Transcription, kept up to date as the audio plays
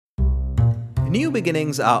New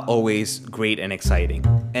beginnings are always great and exciting,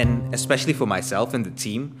 and especially for myself and the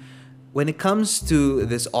team, when it comes to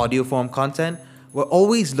this audio form content, we're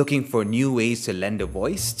always looking for new ways to lend a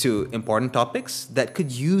voice to important topics that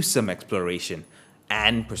could use some exploration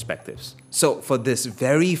and perspectives. So for this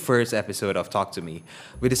very first episode of Talk to Me,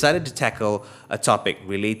 we decided to tackle a topic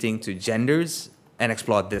relating to genders and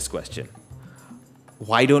explore this question.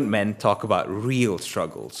 Why don't men talk about real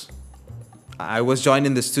struggles? I was joined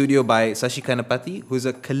in the studio by Sashe Kanapathi, who's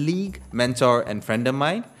a colleague, mentor, and friend of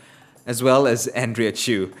mine, as well as Andrea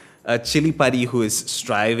Chu, a chili padi who is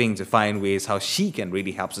striving to find ways how she can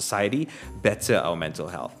really help society better our mental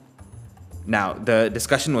health. Now, the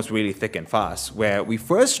discussion was really thick and fast, where we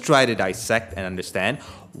first try to dissect and understand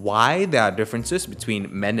why there are differences between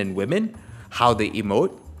men and women, how they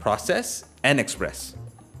emote, process, and express.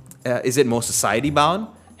 Is it more society-bound,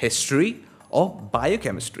 history, or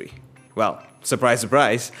biochemistry? Well, surprise,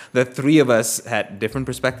 surprise, the three of us had different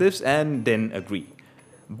perspectives and didn't agree.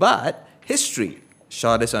 But history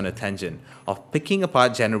shot us on a tangent of picking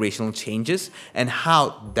apart generational changes and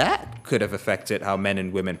how that could have affected how men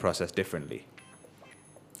and women process differently.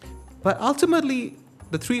 But ultimately,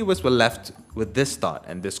 the three of us were left with this thought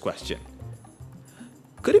and this question.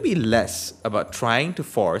 Could it be less about trying to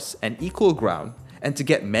force an equal ground and to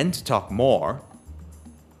get men to talk more?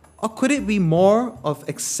 Or could it be more of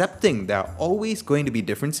accepting there are always going to be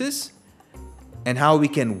differences and how we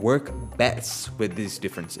can work best with these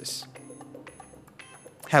differences?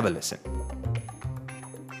 Have a listen.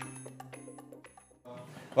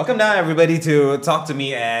 Welcome now, everybody, to Talk to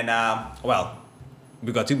Me. And,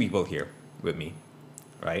 we've got two people here with me,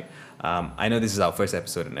 right? I know this is our first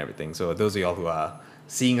episode and everything. So those of y'all who are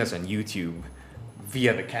seeing us on YouTube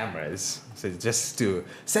via the cameras, so just to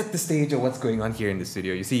set the stage of what's going on here in the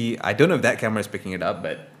studio. You see, I don't know if that camera is picking it up,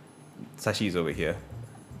 but Sashe is over here.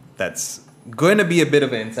 That's going to be a bit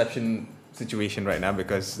of an Inception situation right now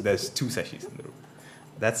because there's two Sashes in the room.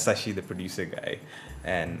 That's Sashe, the producer guy,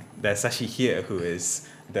 and there's Sashe here, who is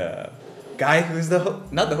the guy who's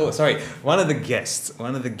one of the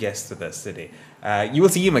guests with us today. You will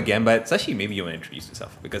see him again, but Sashe, maybe you want to introduce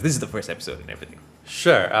yourself because this is the first episode and everything.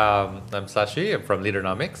 Sure. I'm Sashe. I'm from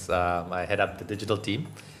Leaderonomics. I head up the digital team,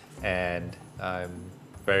 and I'm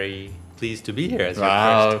very pleased to be here as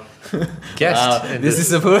your first guest. Wow. This is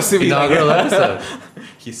supposed to be inaugural episode.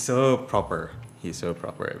 He's so proper.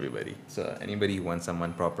 Everybody. So anybody who wants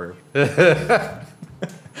someone proper?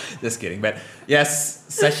 Just kidding. But yes,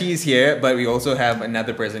 Sashe is here, but we also have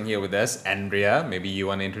another person here with us, Andrea. Maybe you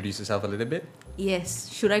want to introduce yourself a little bit?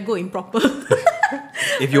 Yes. Should I go improper?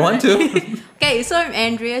 If you want to. Okay, so I'm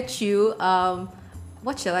Andrea Chu.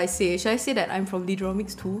 What shall I say? Shall I say that I'm from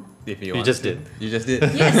Leaderonomics too? If you just did. You just did?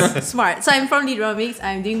 Yes, smart. So I'm from Leaderonomics.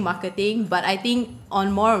 I'm doing marketing, but I think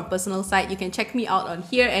on more of a personal side, you can check me out on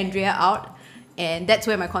Here Andrea Out, and that's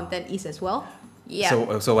where my content is as well. Yeah.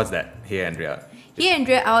 So what's that? Here Andrea. Here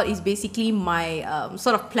Andrea Out is basically my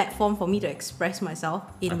sort of platform for me to express myself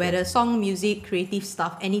in whether song, music, creative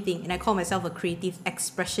stuff, anything. And I call myself a creative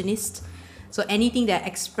expressionist. So anything that I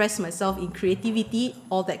express myself in creativity,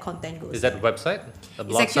 all that content goes. Is that a website? A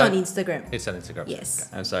blog It's actually site? on Instagram. It's on Instagram. Yes.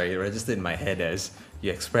 I'm sorry, it registered in my head as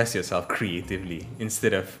you express yourself creatively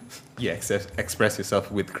instead of you express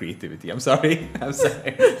yourself with creativity. I'm sorry.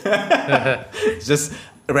 It's just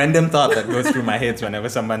a random thought that goes through my head whenever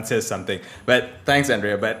someone says something. But thanks,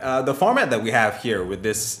 Andrea. But the format that we have here with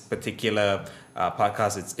this particular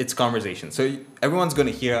podcast, it's conversation. So everyone's going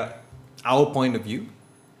to hear our point of view.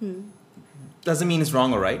 Doesn't mean it's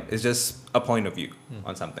wrong or right. It's just a point of view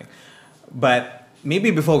on something. But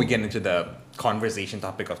maybe before we get into the conversation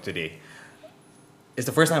topic of today, it's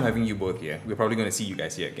the first time having you both here. We're probably going to see you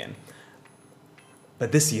guys here again.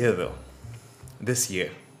 But this year,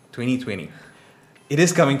 2020, it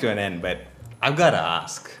is coming to an end. But I've got to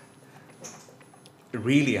ask,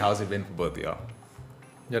 really, how's it been for both of y'all?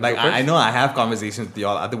 Like, I know I have conversations with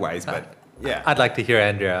y'all otherwise, but yeah. I'd like to hear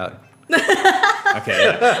Andrea out. Okay,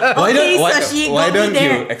 yeah. Why don't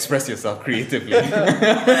you express yourself creatively?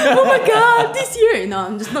 Oh my god, this year! No,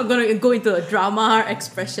 I'm just not going to go into a drama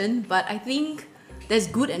expression, but I think there's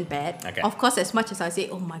good and bad. Okay. Of course, as much as I say,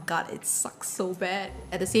 oh my god, it sucks so bad,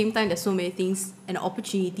 at the same time, there's so many things and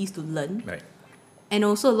opportunities to learn. Right. And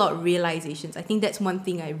also a lot of realizations. I think that's one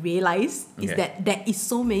thing I realized is that there is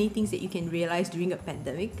so many things that you can realize during a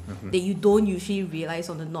pandemic that you don't usually realize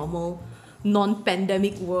on the normal,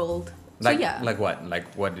 non-pandemic world. Like what?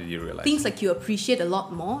 Like what did you realize? Things like you appreciate a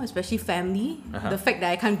lot more, especially family. The fact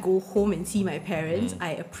that I can't go home and see my parents,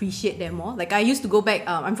 I appreciate them more. Like I used to go back,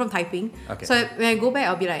 I'm from Taiping. Okay. So when I go back,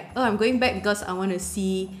 I'll be like, oh, I'm going back because I want to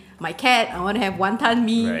see my cat. I want to have wonton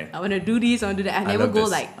mee. Right. I want to do this. I want to do that. I never love go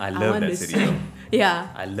this. like I I love want that to city, see. though. Yeah.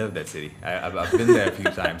 I love that city. I've been there a few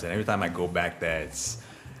times, and every time I go back there,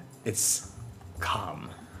 it's calm.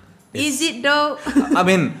 Is it though? I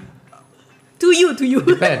mean, to you.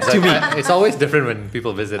 Depends. It's always different when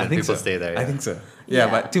people visit and people stay there. I think so. Yeah,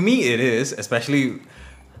 but to me it is, especially,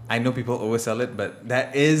 I know people oversell it, but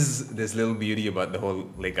that is this little beauty about the whole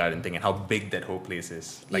Lake Garden thing and how big that whole place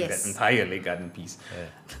is. Like Yes. that entire Lake Garden piece. Yeah.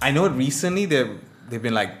 I know recently they've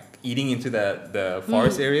been like eating into the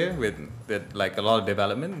forest area with like a lot of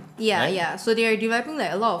development. Yeah, right? yeah. So they are developing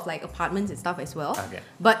like a lot of like apartments and stuff as well. Okay.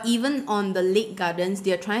 But even on the lake gardens,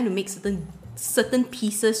 they are trying to make certain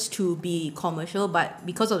pieces to be commercial, but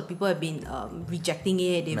because of the people have been rejecting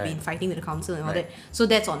it, they've been fighting with the council and all Right. that. So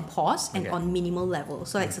that's on pause and Okay. on minimal level.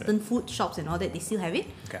 So like certain food shops and all that, they still have it,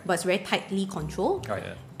 Okay. but it's very tightly controlled. Right.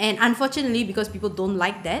 Yeah. And unfortunately, because people don't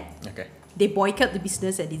like that, Okay. they boycott the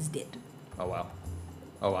business and it's dead. Oh wow.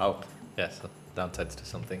 Oh wow. Yeah, so downsides to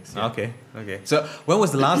some things. Yeah. Okay. So when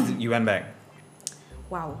was the last you went back?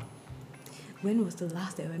 Wow. When was the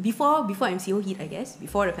last that I went? Before MCO hit, I guess.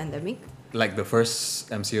 Before the pandemic. Like the first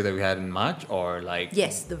MCO that we had in March, or like?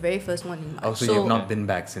 Yes, the very first one in March. Oh, so you've not been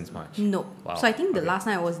back since March? No. Wow. So I think the Okay. last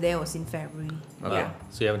time I was there was in February. Okay. Yeah.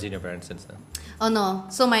 So you haven't seen your parents since then? Oh no.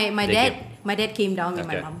 So my They dad came down with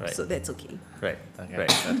my Okay, mom, right. so that's okay. Right. Okay, Right.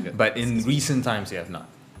 that's good. But in recent times, you have not.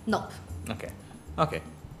 Nope. Okay.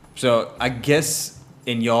 So I guess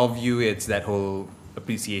in your view, it's that whole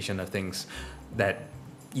appreciation of things that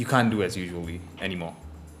you can't do as usually anymore.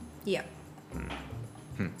 Yeah.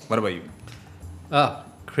 What about you?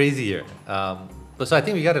 Crazy year. But so I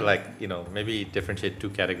think we got to maybe differentiate two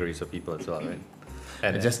categories of people as well, right?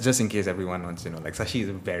 And Just in case everyone wants to know, like Sashe is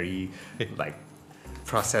a very like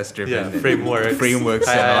process driven Yeah, frameworks.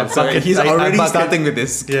 and all. So he's I'm already about to- starting with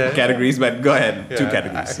his Yeah. categories, but go ahead, two Yeah,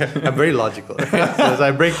 categories. I'm very logical. So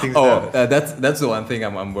I break things down. That's the one thing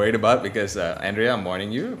I'm worried about, because Andrea, I'm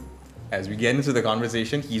warning you. As we get into the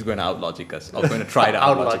conversation, he's going to outlogic us. I'm going to try to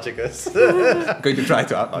outlogic. us. Going to try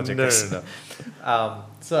to outlogic us. No.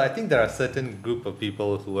 So I think there are a certain group of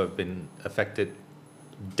people who have been affected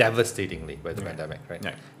devastatingly by the pandemic, right?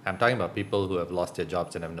 Right. I'm talking about people who have lost their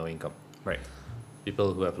jobs and have no income. Right.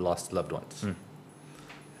 People who have lost loved ones.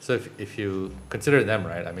 So if you consider them,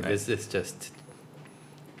 right? I mean, Right. this is just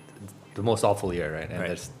the most awful year, right? And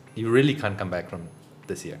Right. you really can't come back from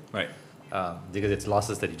this year. Right. Because it's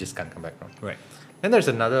losses that you just can't come back from. Right. And there's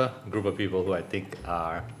another group of people who I think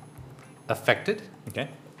are affected, Okay.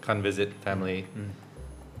 can't visit family,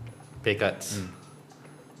 pay cuts,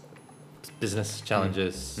 business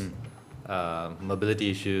challenges, mobility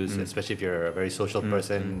issues, especially if you're a very social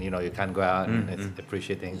person, you can't go out and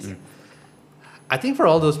appreciate things. I think for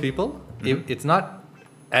all those people, it's not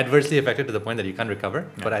adversely affected to the point that you can't recover,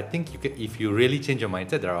 but I think if you really change your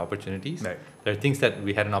mindset, there are opportunities. Right. There are things that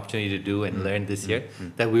we had an opportunity to do and learn this year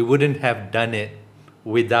that we wouldn't have done it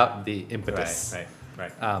without the impetus.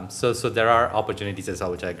 Right. So there are opportunities as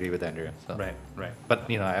well, which I agree with Andrea. So. Right. But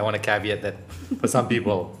I want to caveat that for some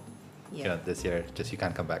people, Yeah. this year just you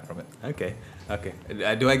can't come back from it. Okay.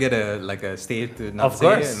 Do I get a stay to not Of say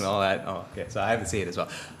course. it and all that? Oh, okay. So I have to say it as well.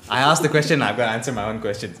 I asked the question. I've got to answer my own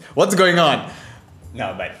questions. What's going on?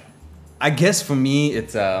 No, but I guess for me,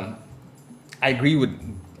 it's I agree with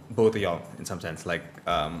both of y'all in some sense. Like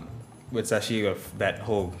with Sashe, of that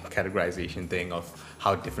whole categorization thing of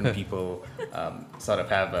how different people sort of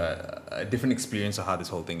have a different experience of how this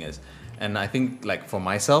whole thing is. And I think, like, for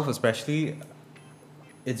myself especially,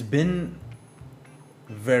 it's been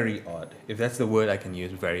very odd. If that's the word I can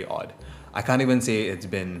use, very odd. I can't even say it's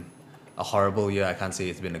been a horrible year. I can't say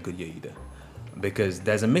it's been a good year either, because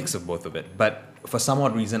there's a mix of both of it. But for some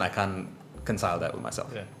odd reason, I can't reconcile that with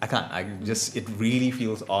myself. Yeah. I can't. It really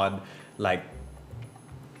feels odd. Like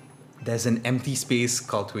there's an empty space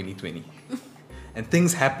called 2020. And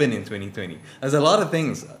things happen in 2020. There's a lot of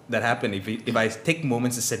things that happen. If I take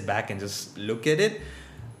moments to sit back and just look at it,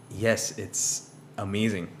 yes, it's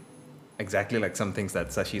amazing. Exactly like some things that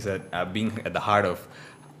Sashe said, being at the heart of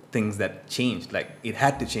things that changed. Like, it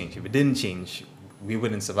had to change. If it didn't change, we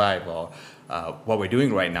wouldn't survive. Or what we're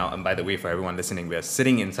doing right now, and by the way, for everyone listening, we're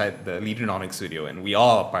sitting inside the Leaderonomics studio, and we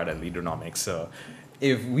are part of Leaderonomics. So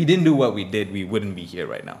if we didn't do what we did, we wouldn't be here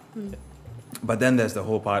right now. But then there's the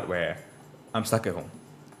whole part where I'm stuck at home,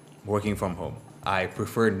 working from home. I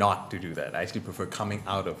prefer not to do that. I actually prefer coming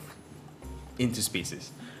into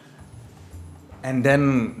spaces. And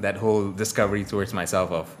then that whole discovery towards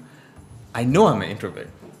myself of, I know I'm an introvert,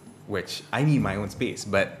 which I need my own space,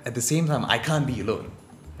 but at the same time, I can't be alone.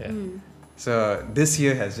 Yeah. So this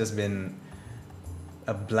year has just been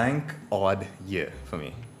a blank, odd year for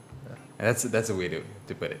me. That's a way to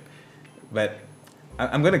put it. But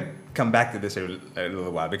I'm going to come back to this a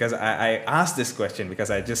little while because I asked this question because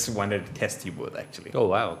I just wanted to test you both actually. Oh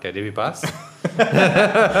wow, okay, did we pass?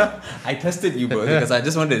 I tested you both because I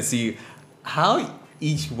just wanted to see how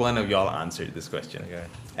each one of y'all answered this question. Okay.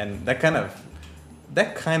 And that kind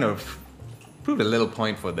of proved a little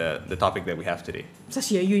point for the topic that we have today.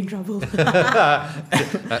 Sashe, are you in trouble?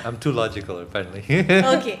 I'm too logical apparently.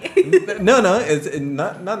 Okay. No, it's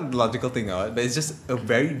not a logical thing, but it's just a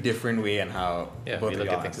very different way on how both we of look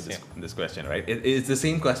y'all at things, answer this question, right? It's the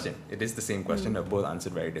same question. It is the same question, but both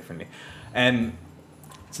answered very differently. And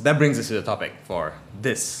so that brings us to the topic for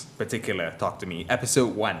this particular Talk to Me,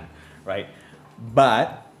 episode 1, right?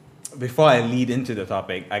 But before I lead into the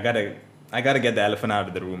topic, I gotta get the elephant out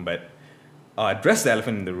of the room, but address the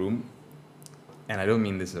elephant in the room. And I don't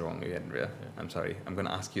mean this the wrong way, Andrea. I'm sorry. I'm going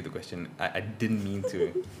to ask you the question. I didn't mean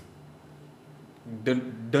to.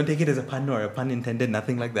 Don't take it as a pun or a pun intended,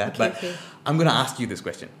 nothing like that. Okay. I'm going to ask you this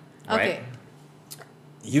question. Right? Okay.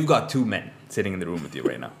 You've got 2 men sitting in the room with you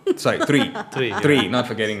right now. Sorry, 3. Three, not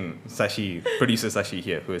forgetting Sashe, producer Sashe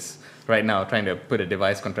here, who is right now trying to put a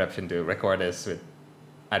device contraption to record us with,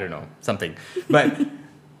 I don't know, something. But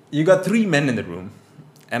you got 3 men in the room.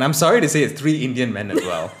 And I'm sorry to say it's 3 Indian men as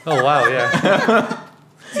well. Oh wow, yeah.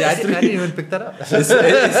 See, I didn't even pick that up.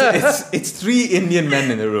 It's 3 Indian men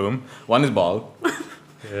in the room. One is bald.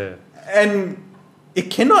 Yeah. And it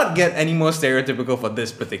cannot get any more stereotypical for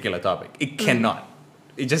this particular topic. It cannot.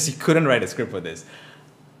 You couldn't write a script for this.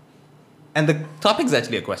 And the topic is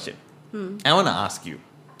actually a question. I want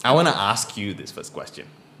to ask you this first question,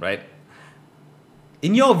 right?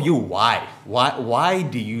 In your view, why? Why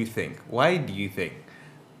do you think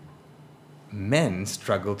men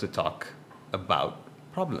struggle to talk about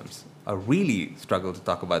problems, or really struggle to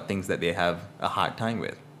talk about things that they have a hard time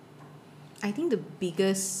with? I think the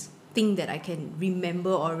biggest thing that I can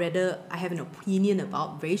remember, or rather I have an opinion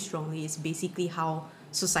about very strongly, is basically how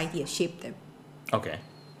society has shaped them. Okay.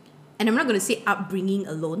 And I'm not going to say upbringing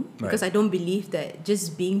alone, because Right. I don't believe that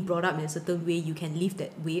just being brought up in a certain way, you can live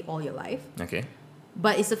that way all your life. Okay.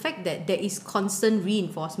 But it's the fact that there is constant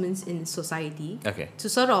reinforcements in society Okay. to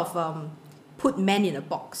sort of put men in a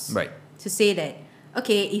box. Right. To say that,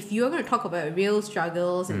 okay, if you're going to talk about real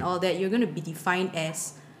struggles and all that, you're going to be defined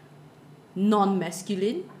as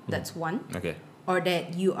non-masculine. That's one. Okay. Or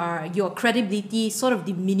that your credibility sort of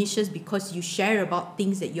diminishes because you share about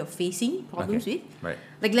things that you're facing problems with. Right.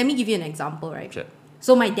 Like, let me give you an example, right? Sure.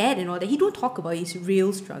 So my dad and all that, he don't talk about his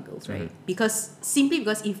real struggles, right? Because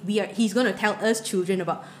if he's going to tell us children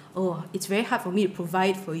about, oh, it's very hard for me to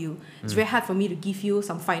provide for you. It's very hard for me to give you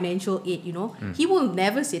some financial aid, you know. He will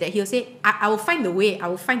never say that. He'll say, I will find the way. I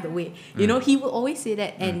will find the way. You know, he will always say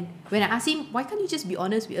that. And when I ask him, why can't you just be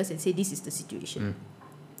honest with us and say, this is the situation?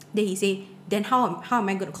 Then he say, then how am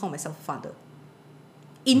I going to call myself father?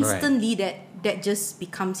 Instantly, that just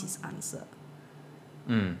becomes his answer.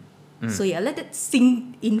 So yeah, let that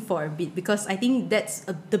sink in for a bit, because I think that's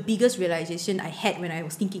the biggest realization I had when I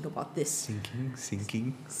was thinking about this.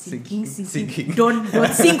 Sinking. Don't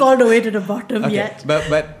sink all the way to the bottom yet.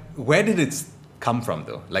 But where did it come from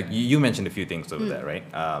though? Like you mentioned a few things over there, right?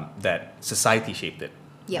 That society shaped it,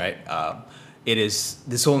 right? It is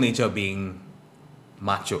this whole nature of being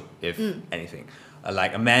macho, if anything.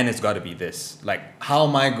 Like a man has got to be this. Like, how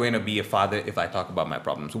am I going to be a father if I talk about my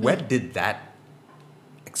problems? Where did that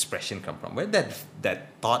expression come from? Where did that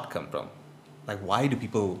thought come from? Like, why do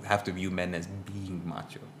people have to view men as being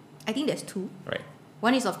macho? I think there's 2. Right.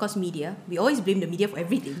 One is, of course, media. We always blame the media for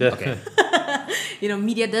everything. Okay. You know,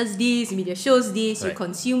 media does this, media shows this, you Right.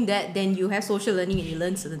 consume that, then you have social learning and you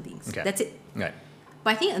learn certain things. Okay. That's it. Right.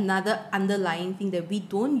 But I think another underlying thing that we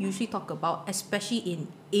don't usually talk about, especially in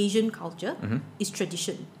Asian culture, is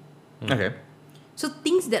tradition. Okay. So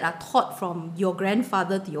things that are taught from your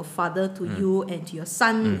grandfather to your father to you and to your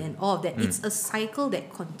son and all of that, it's a cycle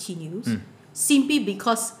that continues simply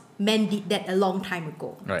because men did that a long time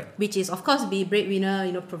ago. Right. Which is, of course, be a breadwinner,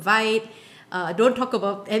 you know, provide. Don't talk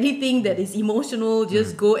about anything that is emotional.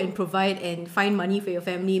 Just go and provide and find money for your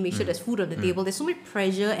family. Make sure there's food on the table. There's so much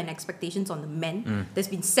pressure and expectations on the men that's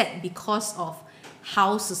been set because of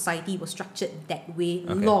how society was structured that way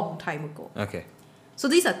long time ago. Okay. So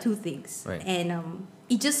these are 2 things. Right. And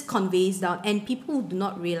it just conveys down. And people who do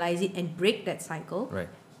not realize it and break that cycle Right.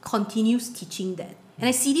 continues teaching that. And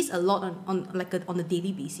I see this a lot on a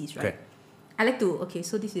daily basis, right? Okay. I like to,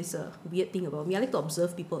 so this is a weird thing about me. I like to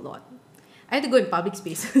observe people a lot. I had to go in public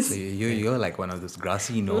spaces. So you're like one of those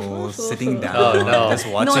grassy nose, sitting down, Oh, no. just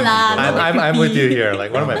watching No lah, people. I'm with you here.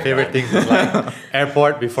 Like one of my favorite things is like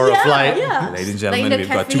airport before a flight. Yeah. Ladies and Like gentlemen, in the we've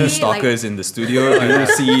got cafe, two stalkers in the studio. You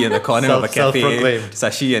see in the corner of a cafe, Self-proclaimed.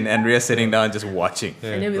 Sashe and Andrea sitting down just watching.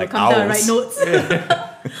 And then we will Like come down and owls. write notes.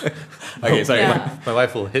 Okay, sorry. Yeah. My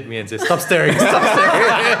wife will hit me and say, "Stop staring! Stop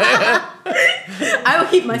staring!" I will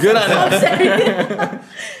hit myself. Good on Stop staring.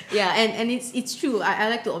 Yeah, and it's true. I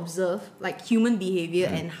like to observe like human behavior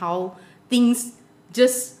and how things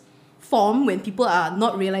just form when people are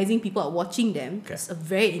not realizing people are watching them. Okay. It's a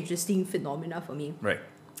very interesting phenomena for me. Right.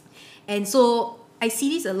 And so I see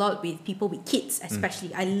this a lot with people with kids,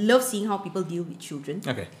 especially. I love seeing how people deal with children.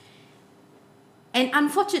 Okay. And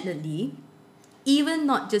unfortunately, even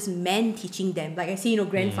not just men teaching them, like I say,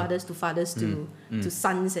 grandfathers to fathers to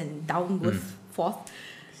sons and downward forth,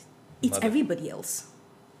 it's Mother. everybody else.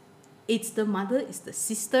 It's the mother, it's the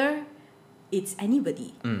sister, it's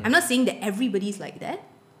anybody. I'm not saying that everybody's like that,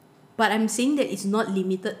 but I'm saying that it's not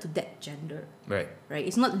limited to that gender, Right. right?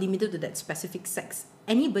 It's not limited to that specific sex.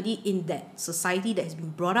 Anybody in that society that has been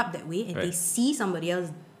brought up that way and they Right. see somebody else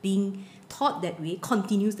being taught that way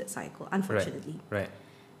continues that cycle, unfortunately. Right.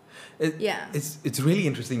 Yeah. It's really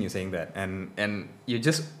interesting you're saying that, and you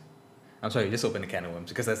just, I'm sorry, you just opened a can of worms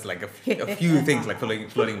because that's like a few things like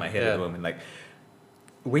floating in my head at the moment. Like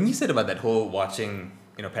when you said about that whole watching,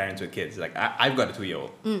 parents with kids, like I've got a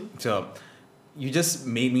 2-year-old, so you just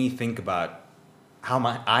made me think about how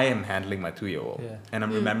I am handling my 2-year-old, and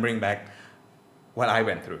I'm remembering back what I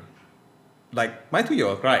went through. Like my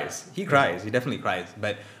 2-year-old cries, he definitely cries,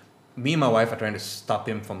 but me and my wife are trying to stop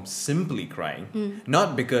him from simply crying,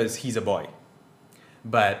 not because he's a boy,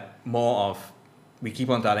 but more of we keep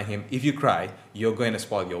on telling him, if you cry, you're going to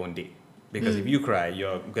spoil your own day. Because if you cry,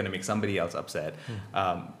 you're going to make somebody else upset.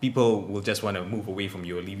 People will just want to move away from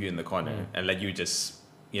you or leave you in the corner and let you just,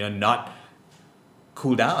 not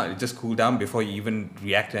cool down. Just cool down before you even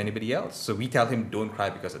react to anybody else. So we tell him, don't cry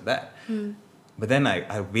because of that. But then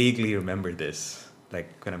I vaguely remember this,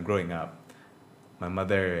 like when I'm growing up. My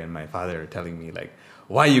mother and my father are telling me, like,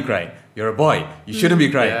 why are you crying? You're a boy. You shouldn't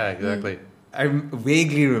be crying. Yeah, exactly. I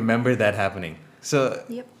vaguely remember that happening. So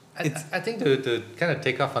Yep. I think to kind of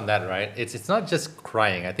take off on that, right? It's not just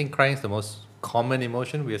crying. I think crying is the most common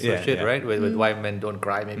emotion we associate, yeah. right? With why men don't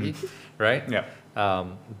cry, maybe, right? Yeah.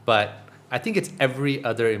 But I think it's every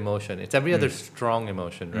other emotion. It's every other strong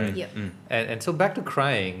emotion, right? Yep. And so back to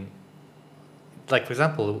crying, like for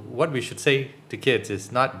example, what we should say to kids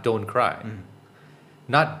is not don't cry,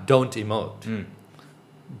 not don't emote,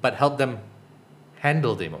 but help them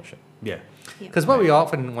handle the emotion. Yeah. Because what we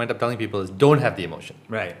often wind up telling people is don't have the emotion.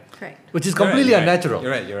 Right. Correct. Which is You're right, completely you're right. unnatural.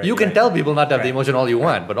 You're right, you're right, You you're can right. tell people not to have the Right. emotion all you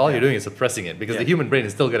want, but all Yeah. you're doing is suppressing it because the human brain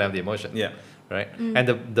is still going to have the emotion. Yeah. Right?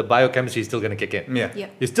 And the biochemistry is still going to kick in. Yeah.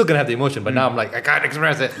 Yep. You're still going to have the emotion, but now I'm like, I can't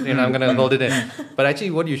express it. I'm going to hold it in. But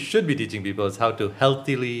actually, what you should be teaching people is how to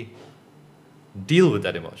healthily deal with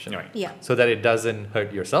that emotion. Right. Yeah. So that it doesn't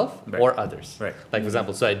hurt yourself Right. or others. Right. Like, for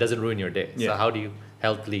example, so it doesn't ruin your day. So Yeah. how do you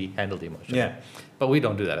healthily handle the emotion? Yeah. But we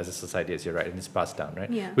don't do that as a society, as you're right, and it's passed down, right?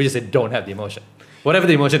 Yeah. We just say, don't have the emotion. Whatever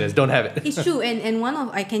the emotion is, don't have it. It's true, and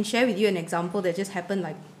I can share with you an example that just happened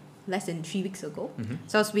like less than 3 weeks ago.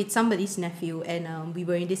 So I was with somebody's nephew, and we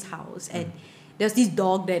were in this house, and there's this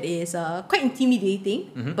dog that is quite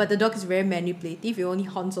intimidating, but the dog is very manipulative. It only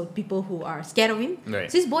haunts on people who are scared of him.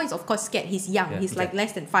 Right. So this boy is of course scared. He's young. Yeah. He's like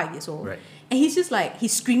less than 5 years old. Right. And he's just like,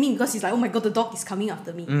 he's screaming because he's like, oh my god, the dog is coming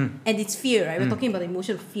after me. And it's fear, right? We're talking about the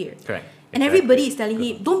emotion of fear. Correct. And everybody is telling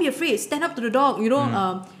him, don't be afraid, stand up to the dog,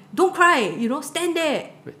 don't cry, stand there.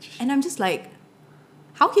 Which- And I'm just like,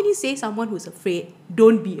 how can you say someone who's afraid,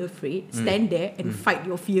 don't be afraid, stand there and fight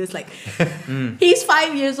your fears? Like, he's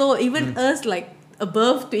 5 years old, even us, like,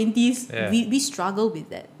 above 20s, Yeah. we struggle with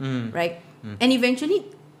that, right? And eventually,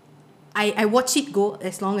 I watched it go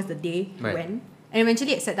as long as the day Right. went. And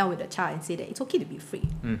eventually I sat down with the child and said that it's okay to be afraid.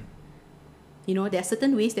 There are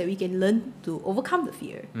certain ways that we can learn to overcome the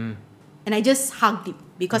fear. And I just hugged him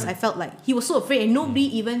because I felt like he was so afraid and nobody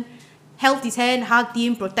even held his hand, hugged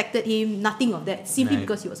him, protected him, nothing of that, simply Right.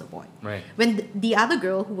 because he was a boy. Right. When the other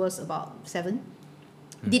girl, who was about 7,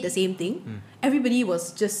 did the same thing, everybody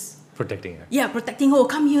was just Protecting her. protecting her.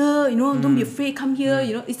 Come here, don't be afraid. Come here,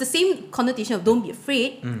 It's the same connotation of don't be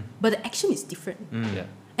afraid, but the action is different. Yeah.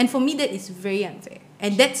 And for me, that is very unfair.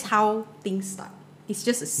 And that's how things start. It's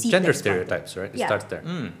just a seed. Gender that's planted. stereotypes, right? It Yeah. starts there.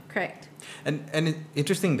 Correct. And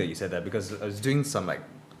interesting that you said that because I was doing some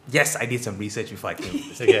yes, I did some research before I came to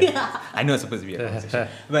this. Okay. I know it's supposed to be a conversation,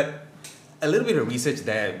 but a little bit of research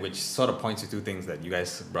there, which sort of points to two things that you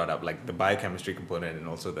guys brought up, like the biochemistry component and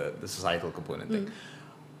also the societal component thing.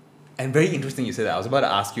 And very interesting you said that. I was about to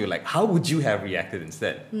ask you, like, how would you have reacted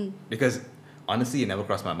instead? Because honestly, it never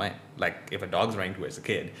crossed my mind. Like, if a dog's running towards a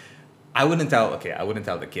kid, I wouldn't tell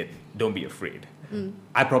the kid, don't be afraid.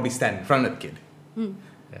 I'd probably stand in front of the kid.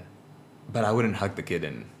 Yeah. But I wouldn't hug the kid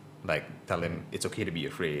and, like, tell him it's okay to be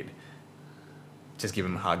afraid. Just give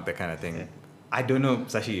him a hug, that kind of thing. Yeah. I don't know,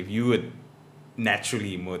 Sashe, if you would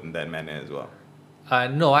naturally emote in that manner as well.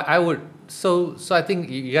 No, I would. So I think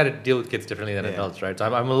you got to deal with kids differently than adults, right? So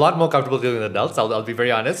I'm a lot more comfortable dealing with adults. I'll be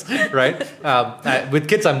very honest, right? With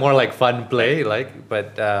kids, I'm more like fun play, like.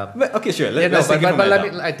 But okay, sure. Let's but take it from let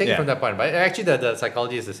that me. now. I take it from that point. But actually, the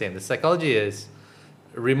psychology is the same. The psychology is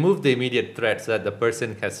remove the immediate threat so that the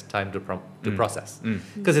person has time to process.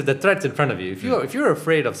 Because if the threat's in front of you, if you're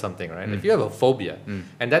afraid of something, right? If you have a phobia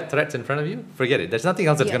and that threat's in front of you, forget it. There's nothing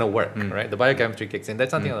else that's going to work, right? The biochemistry kicks in.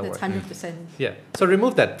 That's nothing else That's that works. 100%. Yeah. So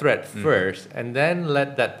remove that threat first, and then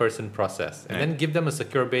let that person process, and then give them a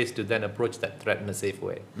secure base to then approach that threat in a safe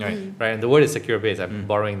way. Right. Right. And the word is secure base. I'm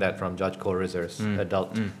borrowing that from George Colerizer's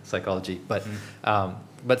adult psychology.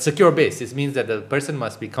 But secure base, this means that the person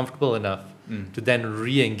must be comfortable enough to then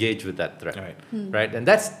re-engage with that threat. Right. Right. And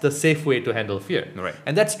that's the safe way to handle fear. Right.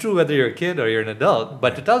 And that's true whether you're a kid or you're an adult.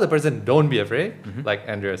 But to tell the person don't be afraid, like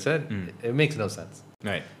Andrea said, it makes no sense.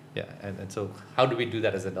 Right. Yeah, and so how do we do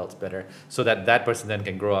that as adults better so that that person then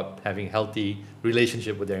can grow up having healthy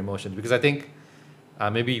relationship with their emotions? Because I think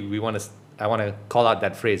maybe I want to call out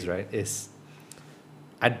that phrase, right? Is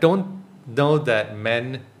I don't know that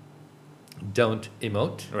men don't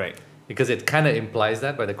emote. Right. Because it kind of implies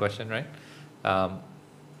that by the question, right?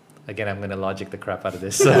 Again, I'm going to logic the crap out of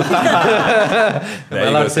this. Am I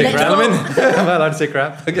allowed to say crap? Am I allowed to say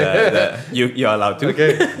crap? Okay. You're allowed to.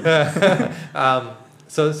 Okay.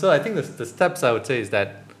 So I think the steps I would say is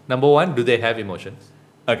that, number one, do they have emotions?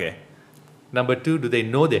 Okay. Number two, do they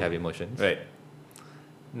know they have emotions? Right.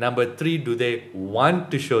 Number three, do they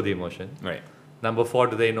want to show the emotion? Right. Number four,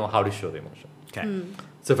 do they know how to show the emotion? Okay.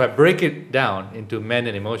 So if I break it down into men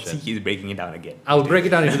and emotions, See, he's breaking it down again. I will break it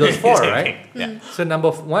down into those four, right? Yeah. So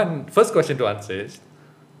number one, first question to answer is,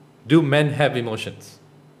 do men have emotions?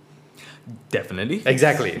 Definitely.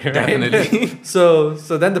 Exactly. Right? Definitely. So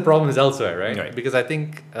then the problem is elsewhere, right? Right. Because I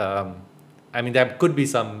think, there could be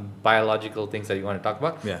some biological things that you want to talk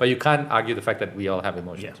about, Yeah. but you can't argue the fact that we all have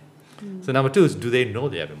emotions. So number two is, do they know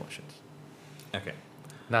they have emotions? Okay.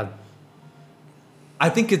 Now, I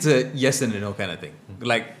think it's a yes and a no kind of thing.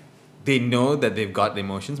 Like, they know that they've got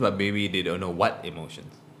emotions, but maybe they don't know what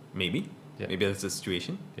emotions. Maybe. Yeah. Maybe that's the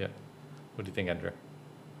situation. yeah. What do you think, Andrea?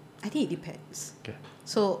 I think it depends. Okay.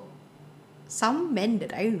 So, some men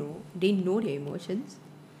that I know, they know their emotions,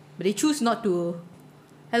 but they choose not to.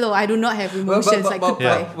 Hello, I do not have emotions. but- goodbye.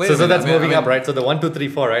 Yeah. Wait So a minute, that's I mean- moving up, right? So the 1, 2, 3,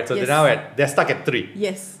 4, right? So Yes. they're stuck at 3,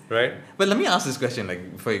 Yes. right? But let me ask this question,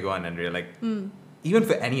 like, before you go on, Andrea. Like, even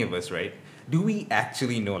for any of us, right? Do we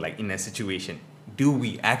actually know, like, in a situation, do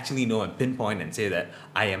we actually know and pinpoint and say that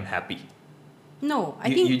I am happy? No, I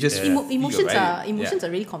You- think you just emotions feel, are right? emotions are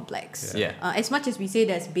really complex. Yeah. As much as we say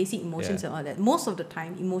there's basic emotions Yeah. and all that, most of the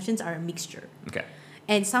time emotions are a mixture, Okay.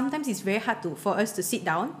 and sometimes it's very hard for us to sit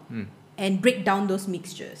down and break down those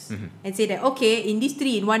mixtures and say that, okay, in these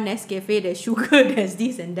 3-in-1 Nescafe, there's sugar, there's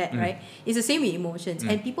this and that, right? It's the same with emotions,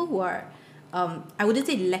 and people who are I wouldn't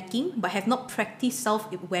say lacking, but have not practiced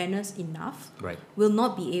self-awareness enough, Right. will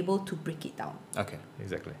not be able to break it down. Okay.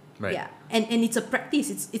 Exactly. Right. Yeah, and it's a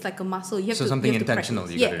practice. It's like a muscle. You have So to something you have to intentional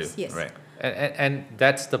practice. you got to Yes, do. yes. Right. And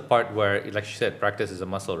that's the part where, like she said, practice is a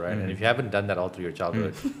muscle, right? And if you haven't done that all through your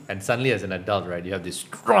childhood, and suddenly as an adult, right, you have this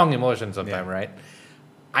strong emotion sometime, right?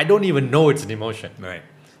 I don't even know it's an emotion. Right.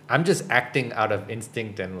 I'm just acting out of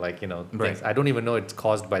instinct and things. Right. I don't even know it's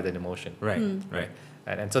caused by that emotion. Right. Right.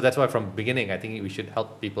 And so that's why from beginning, I think we should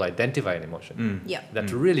help people identify an emotion. Yeah.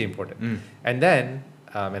 That's really important. And then,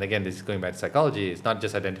 and again, this is going back to psychology, it's not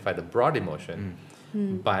just identify the broad emotion,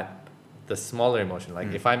 but the smaller emotion.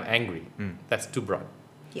 Like if I'm angry, that's too broad.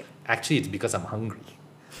 Yeah. Actually, it's because I'm hungry.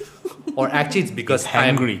 Or actually, it's because He's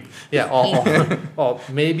I'm hungry. Yeah, or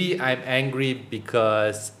maybe I'm angry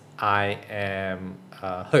because I am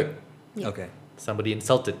hurt. Yeah. Okay. Somebody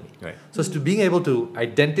insulted me. Right. So to being able to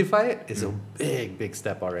identify it is a big, big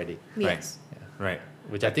step already, Yes. Right.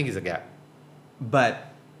 which I think is a gap.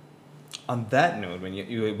 But on that note, when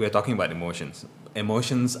we're talking about emotions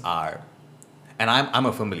are, and I'm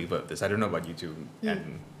a firm believer of this. I don't know about you two,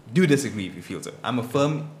 and do disagree if you feel so. I'm a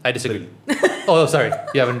firm. I disagree. Oh, sorry.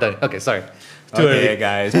 You haven't done it. Okay, sorry. Too Okay, early.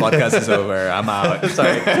 guys, podcast is over. I'm out.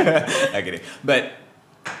 Sorry. I get it. But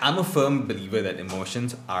I'm a firm believer that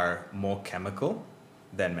emotions are more chemical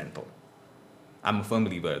than mental. I'm a firm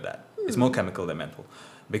believer of that. It's more chemical than mental.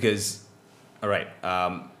 Because, all right,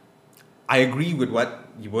 I agree with what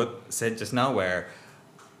you both said just now, where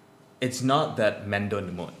it's not that men don't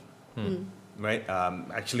emote, right?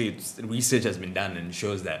 Actually, research has been done and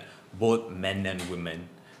shows that both men and women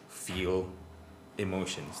feel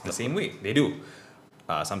emotions the same way. They do.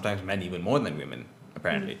 Sometimes men even more than women,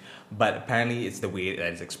 apparently. But apparently, it's the way that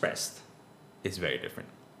it's expressed is very different.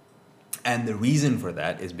 And the reason for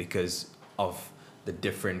that is because of the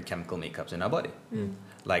different chemical makeups in our body.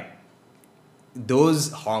 Like,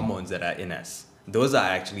 those hormones that are in us, those are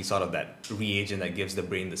actually sort of that reagent that gives the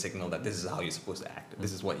brain the signal that this is how you're supposed to act.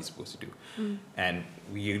 This is what you're supposed to do. And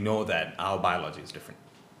we know that our biology is different.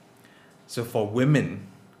 So for women,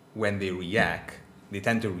 when they react, they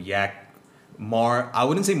tend to react more, I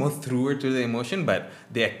wouldn't say more through to the emotion, but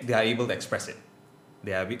they are able to express it.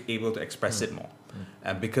 They are able to express it more.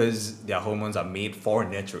 Because their hormones are made for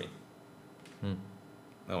nurturing.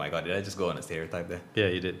 Oh my God, did I just go on a stereotype there? Yeah,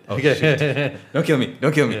 you did. Oh, shit. Don't kill me.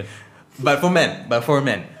 Yeah. But for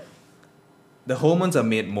men, the hormones are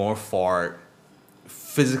made more for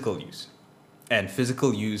physical use. And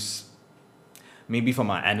physical use, maybe from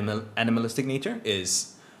our animalistic nature,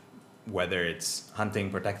 is whether it's hunting,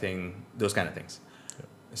 protecting, those kind of things. Yeah.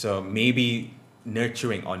 So maybe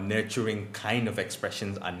nurturing kind of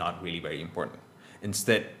expressions are not really very important.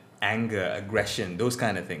 Instead, anger, aggression, those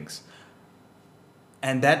kind of things.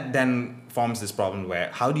 And that then forms this problem where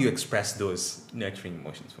how do you express those nurturing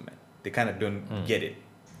emotions for men? They kind of don't get it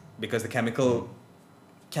because the chemical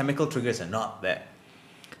triggers are not there.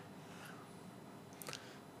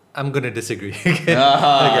 I'm going to disagree. Okay.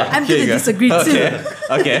 I'm going to disagree too.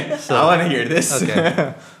 Okay. So, I want to hear this.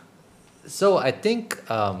 Okay. So I think,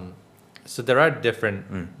 so there are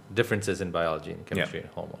differences in biology and chemistry and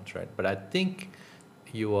hormones, right? But I think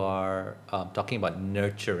you are talking about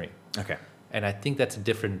nurturing. Okay. And I think that's a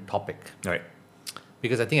different topic. Right.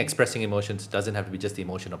 Because I think expressing emotions doesn't have to be just the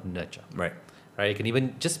emotion of nurture. Right. Right. You can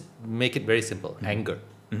even just make it very simple. Anger.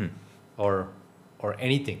 Or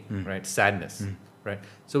anything, right? Sadness. Right.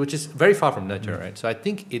 So which is very far from nurture, right? So I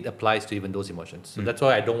think it applies to even those emotions. So that's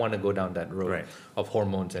why I don't want to go down that road of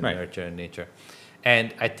hormones and nurture and nature.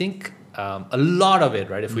 And I think a lot of it,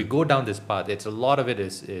 right? If we go down this path, a lot of it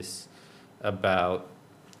is about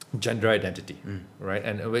gender identity, right?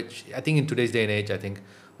 And which I think in today's day and age, I think,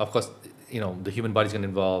 of course, the human body is going to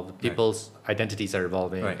evolve. People's identities are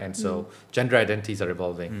evolving, and so gender identities are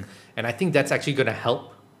evolving. And I think that's actually going to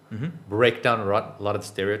help break down a lot of the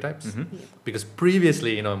stereotypes. Because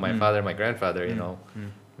previously, my father, my grandfather,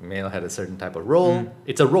 male had a certain type of role.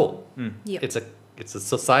 It's a role. Yep. It's a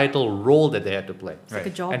societal role that they had to play. It's like a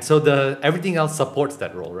job. And so everything else supports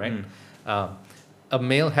that role, right? A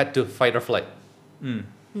male had to fight or flight.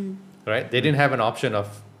 Right? They didn't have an option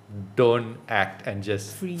of don't act and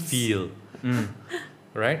just feel.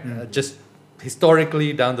 Right? Just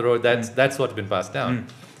historically down the road, that's what's been passed down.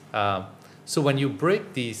 So when you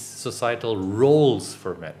break these societal roles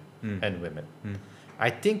for men and women, I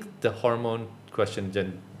think the hormone question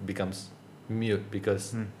then becomes mute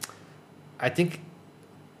because I think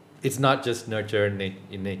it's not just nurture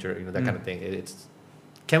in nature, that kind of thing.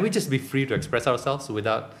 Can we just be free to express ourselves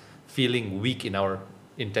without feeling weak in our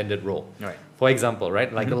intended role? Right. For example,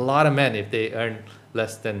 right? Like a lot of men, if they earn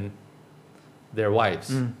less than their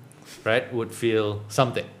wives, right, would feel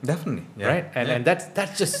something. Definitely. Yeah. Right? And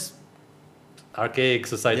that's just archaic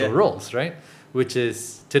societal roles, right? Which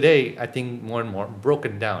is today, I think, more and more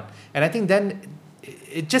broken down. And I think then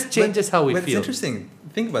it just changes how we feel. It's interesting.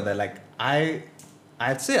 Think about that. Like,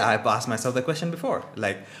 I'd say I've asked myself the question before.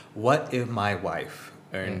 Like, what if my wife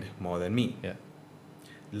earned more than me? Yeah.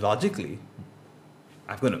 Logically,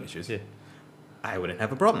 I've got no issues. Yeah. I wouldn't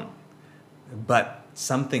have a problem. But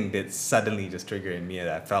something did suddenly just trigger in me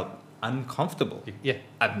that I felt uncomfortable. Yeah.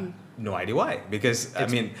 I have no idea why. Because,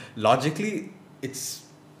 logically,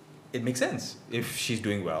 it makes sense. If she's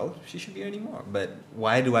doing well, she should be earning more. But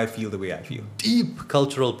why do I feel the way I feel? Deep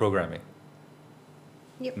cultural programming.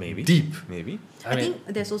 Yep. Maybe. Deep. Maybe. I think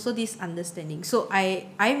there's also this understanding. So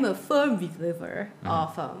I'm a firm believer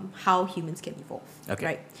of how humans can evolve. Okay.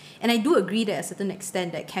 Right? And I do agree that at a certain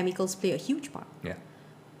extent that chemicals play a huge part. Yeah.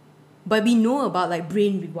 But we know about like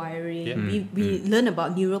brain rewiring. Yeah. We learn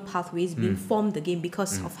about neural pathways being formed again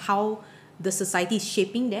because of how the society is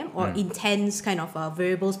shaping them or intense kind of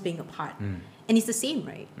variables playing a part. And it's the same,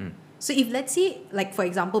 right? So if let's say, like for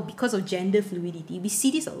example, because of gender fluidity, we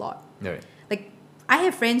see this a lot. Right. Like I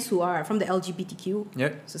have friends who are from the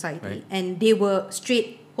LGBTQ society and they were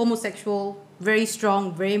straight, homosexual, very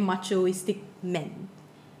strong, very machoistic men.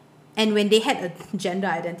 And when they had a gender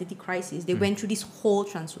identity crisis, they went through this whole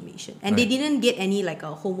transformation. And they didn't get any like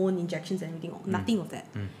hormone injections and everything, nothing of that.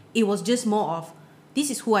 It was just more of this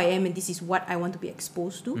is who I am and this is what I want to be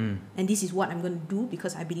exposed to, and this is what I'm going to do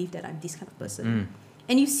because I believe that I'm this kind of person.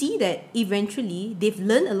 And you see that eventually they've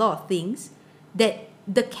learned a lot of things that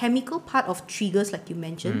the chemical part of triggers, like you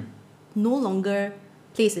mentioned, no longer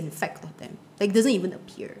plays an effect on them. Like, doesn't even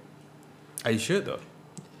appear. Are you sure though?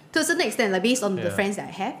 To a certain extent, like based on the friends that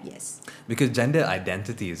I have, yes. Because gender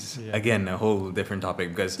identity is, again, a whole different topic.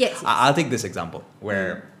 Because Yes. I'll take this example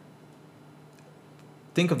where,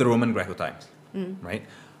 think of the Roman Greco times, right?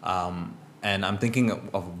 And I'm thinking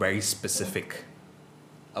of very specific,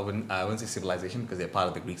 I wouldn't say civilization because they're part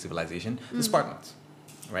of the Greek civilization, the Spartans,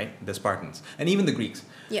 right? The Spartans. And even the Greeks.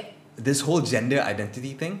 Yeah. This whole gender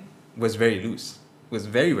identity thing was very loose, was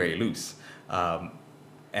very, very loose.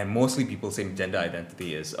 And mostly people say gender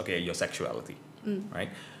identity is, okay, your sexuality, right?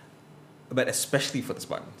 But especially for the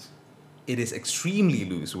Spartans, it is extremely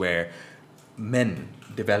loose where men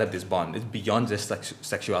develop this bond. It's beyond just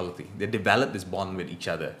sexuality. They develop this bond with each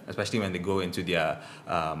other, especially when they go into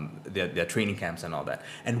their training camps and all that.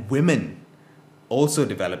 And women also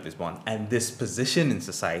develop this bond and this position in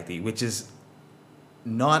society, which is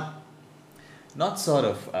not sort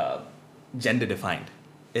of gender defined.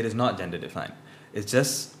 It is not gender defined. It's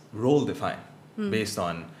just role defined based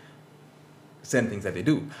on certain things that they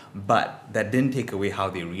do. But that didn't take away how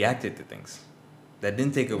they reacted to things. That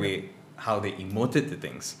didn't take away how they emoted to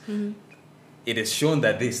things. It is shown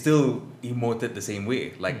that they still emoted the same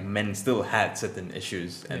way. Like men still had certain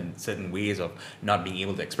issues and certain ways of not being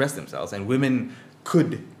able to express themselves. And women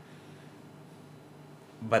could,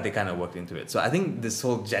 but they kind of worked into it. So I think this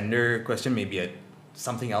whole gender question may be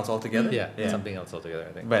something else altogether. Something else altogether,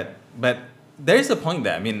 I think. But there is a point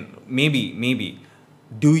there. I mean, maybe,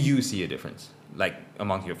 do you see a difference, like,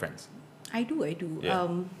 among your friends? I do. Yeah.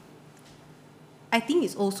 I think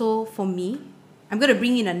it's also, for me, I'm going to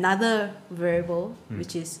bring in another variable,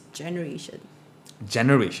 which is generation.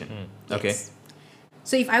 Generation. Okay. Yes.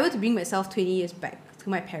 So if I were to bring myself 20 years back to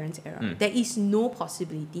my parents' era, there is no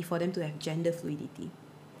possibility for them to have gender fluidity.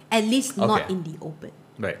 At least not in the open.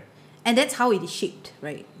 Right. And that's how it is shaped,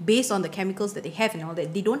 right? Based on the chemicals that they have and all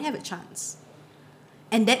that, they don't have a chance.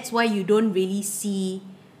 And that's why you don't really see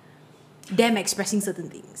them expressing certain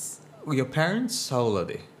things. Well, your parents, how old are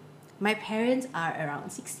they? My parents are around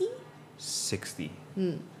 60. 60.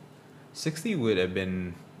 60 would have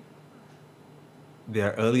been,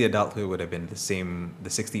 their early adulthood would have been the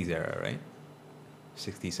 60s era, right?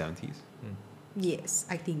 60s, 70s? Yes,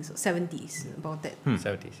 I think so. 70s, about that.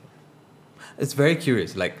 70s. It's very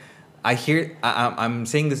curious. Like, I'm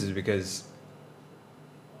saying this is because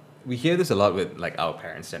we hear this a lot with like our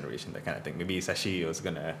parents' generation, that kind of thing. Maybe Sashe was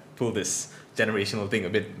gonna pull this generational thing a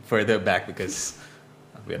bit further back because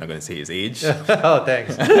we're not gonna say his age. Oh,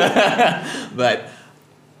 thanks. But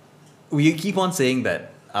we keep on saying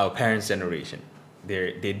that our parents' generation,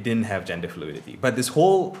 they didn't have gender fluidity. But this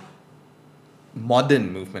whole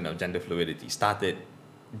modern movement of gender fluidity started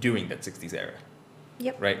during that 60s era.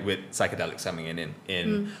 Yep. Right, with psychedelics coming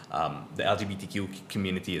in the LGBTQ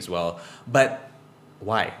community as well. But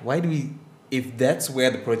why? Why do we, if that's where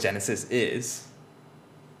the progenesis is,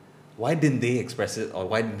 why didn't they express it, or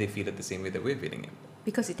why didn't they feel it the same way that we're feeling it?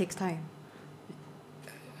 Because it takes time.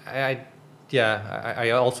 I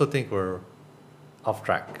also think we're off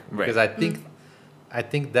track. Right. Because I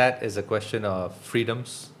think that is a question of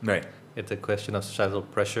freedoms. Right. It's a question of societal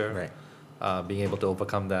pressure. Right. Being able to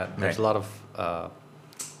overcome that. There's Right. a lot of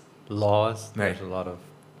laws. Right. There's a lot of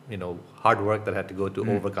hard work that had to go to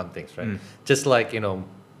overcome things, right? Mm. Just like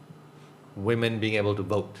women being able to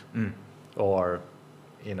vote, or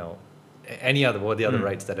any other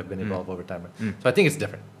rights that have been evolved over time. So I think it's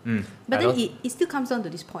different. But I then don't- it still comes down to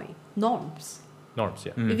this point. Norms. Norms,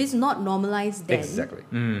 yeah. If it's not normalized then, Exactly.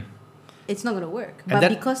 it's not going to work. And But that-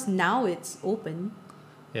 because now it's open,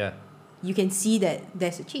 Yeah. you can see that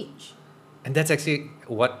there's a change. And that's actually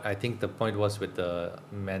what I think the point was with the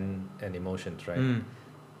men and emotions, right?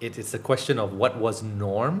 It's a question of what was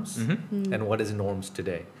norms and what is norms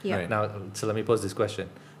today. Yeah. Right. Now, so let me pose this question.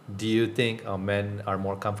 Do you think men are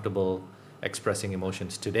more comfortable expressing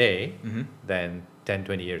emotions today than 10,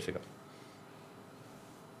 20 years ago?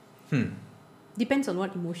 Depends on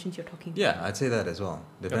what emotions you're talking about. Yeah, I'd say that as well.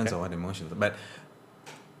 Depends Okay. on what emotions. But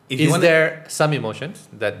if Is you want there some emotions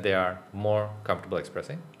that they are more comfortable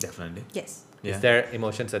expressing? definitely. Yes. Yeah. Is there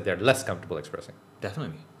emotions that they're less comfortable expressing?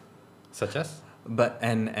 Definitely. Such as? But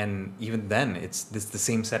and even then it's the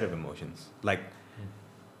same set of emotions. Like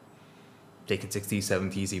take it 60s,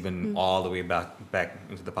 70s, even all the way back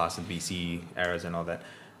into the past in BC eras and all that.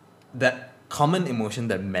 That common emotion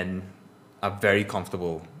that men are very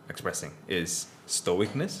comfortable expressing is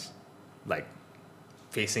stoicness, like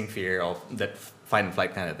facing fear of that fight and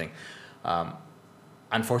flight kind of thing.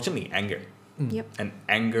 Unfortunately, anger. Yep. An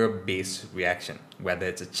anger-based reaction, whether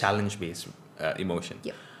it's a challenge-based emotion.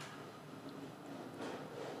 Yep.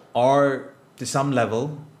 Or to some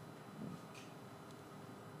level,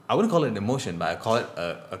 I wouldn't call it an emotion, but I call it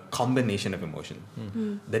a combination of emotion.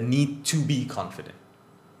 The need to be confident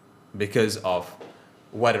because of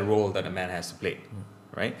what a role that a man has to play,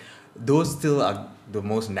 right? Those still are the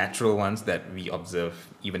most natural ones that we observe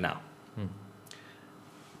even now.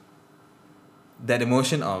 That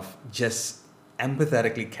emotion of just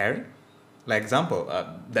empathetically caring, like example,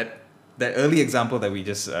 that early example that we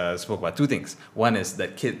just spoke about, two things. One is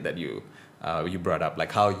that kid that you brought up,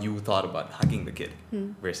 like how you thought about hugging the kid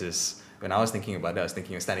versus when I was thinking about it, I was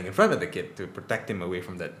thinking of standing in front of the kid to protect him away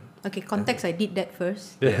from that. Okay, context, I did that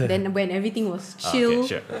first. Then when everything was chill.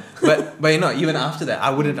 Okay, sure. But you know, even after that, I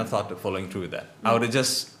wouldn't have thought of following through with that. I would have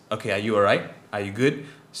just, okay, are you alright? Are you good?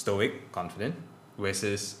 Stoic, confident,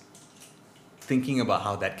 versus thinking about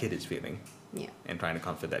how that kid is feeling and trying to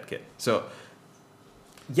comfort that kid. So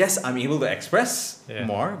yes, I'm able to express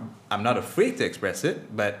more. I'm not afraid to express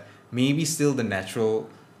it, but maybe still the natural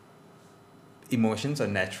emotions or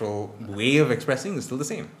natural way of expressing is still the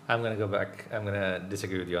same. I'm going to go back. I'm going to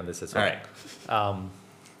disagree with you on this as well. All right.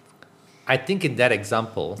 I think in that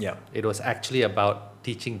example, Yeah. it was actually about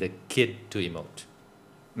teaching the kid to emote.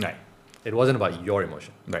 Right. It wasn't about your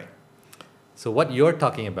emotion. Right. So what you're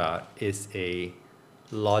talking about is a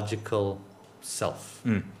logical self.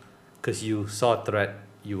 Because you saw a threat,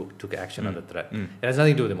 you took action on the threat. It has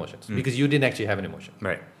nothing to do with emotions because you didn't actually have an emotion.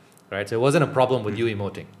 Right. Right? So it wasn't a problem with you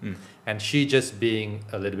emoting. And she just being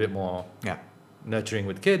a little bit more nurturing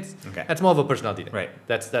with kids. Okay. That's more of a personality thing. Right.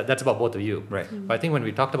 That's about both of you. Right. But I think when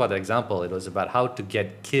we talked about that example, it was about how to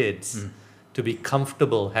get kids to be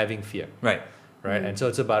comfortable having fear. Right. Right. And so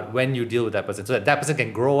it's about when you deal with that person so that person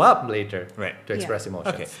can grow up later to express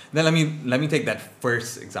emotions. Okay. Then let me take that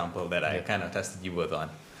first example that I kind of tested you both on.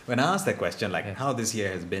 When I asked that question, like how this year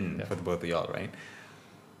has been for the both of y'all, right?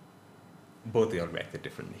 Both of y'all reacted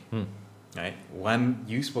differently. Right? One,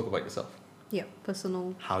 you spoke about yourself. Yeah,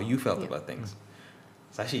 personal. How you felt about things.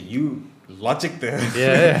 Sashe, you logic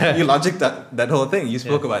Yeah. you logic that whole thing. You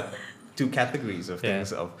spoke about two categories of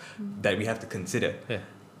things of that we have to consider. Yeah.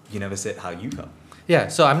 You never said how you felt. Yeah,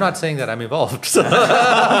 so I'm not saying that I'm involved. So,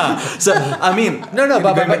 I mean, but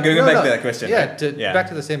going back to that question. Yeah, right? back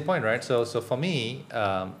to the same point, right? So for me,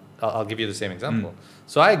 I'll give you the same example.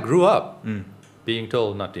 So I grew up being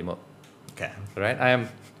told not to emote. Okay. Right?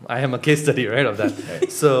 I am a case study, right, of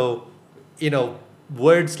that. So,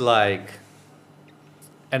 words like,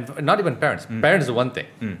 and not even parents. Parents is one thing.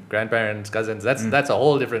 Grandparents, cousins, that's a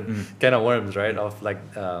whole different can of worms, right? Of like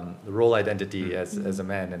role identity as a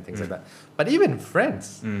man and things like that. But even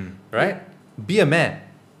friends, right? Be a man.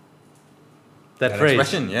 That phrase,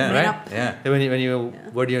 expression, yeah. Man right? up. Yeah.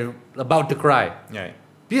 When you're about to cry, Right.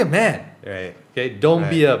 be a man. Right. Okay, don't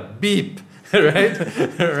be a beep. Right?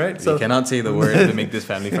 Right? So you cannot say the word to make this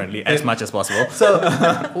family friendly as much as possible. So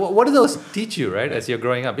what do those teach you, right, as you're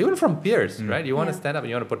growing up? Even from peers, right? You want to stand up and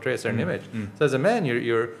you want to portray a certain image. So as a man,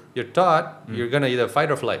 you're taught you're gonna either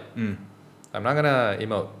fight or flight. I'm not gonna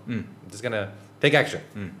emote. I'm just gonna take action.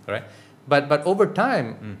 Right? But over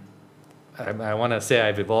time, I want to say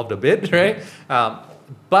I've evolved a bit, right?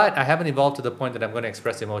 But I haven't evolved to the point that I'm going to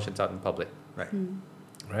express emotions out in public. Right.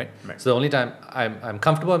 Right? Right. So the only time I'm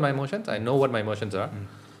comfortable with my emotions, I know what my emotions are.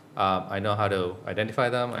 I know how to identify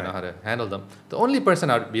them. I know how to handle them. The only person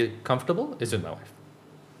I would be comfortable is with my wife.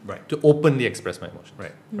 Right. To openly express my emotions.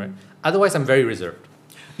 Right. Right. Otherwise, I'm very reserved.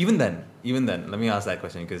 Even then, let me ask that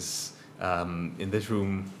question because in this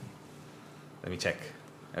room, let me check.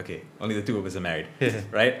 Okay, only the two of us are married,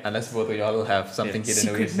 right? Unless both of y'all have something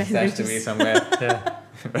hidden away, Secret stashed away marriages. somewhere.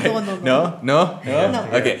 No. Right? No? No.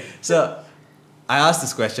 Okay, so I asked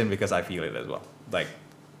this question because I feel it as well. Like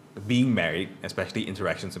being married, especially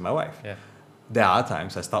interactions with my wife. Yeah. There are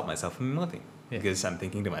times I stop myself from emoting because I'm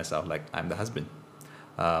thinking to myself like I'm the husband.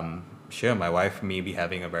 Sure, my wife may be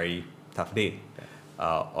having a very tough day,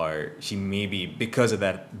 or she may be because of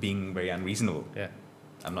that being very unreasonable. Yeah.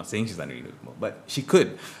 I'm not saying she's unreasonable, but she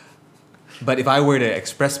could. But if I were to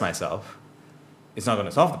express myself, it's not going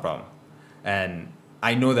to solve the problem. And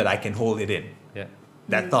I know that I can hold it in. Yeah.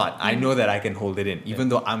 That thought, I know that I can hold it in. Even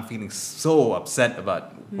though I'm feeling so upset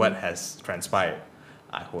about what has transpired,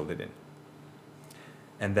 I hold it in.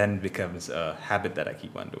 And then it becomes a habit that I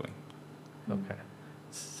keep on doing. Okay.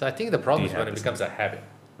 So I think the problem Do is you when have it this becomes a habit.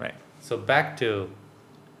 Right. So back to,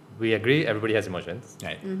 we agree everybody has emotions.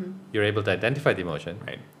 Right. You're able to identify the emotion.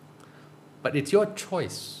 Right. But it's your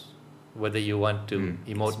choice whether you want to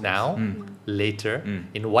emote now, later,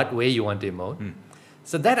 in what way you want to emote.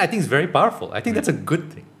 So that I think is very powerful. I think that's a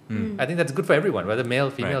good thing. I think that's good for everyone, whether male,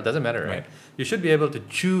 female, doesn't matter, right? You should be able to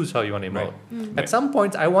choose how you want to emote. At some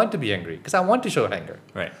points, I want to be angry because I want to show anger.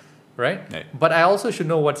 Right? But I also should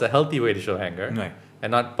know what's a healthy way to show anger. And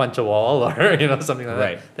not punch a wall or something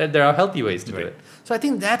like that. There are healthy ways to do it. So I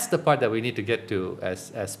think that's the part that we need to get to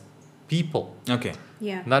as people. Okay.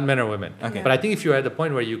 Yeah. Not men or women. Okay. But I think if you're at the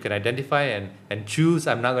point where you can identify and choose,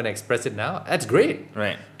 I'm not going to express it now, that's great.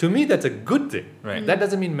 Right. To me, that's a good thing. Right. That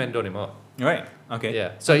doesn't mean men don't emote. Right. Okay.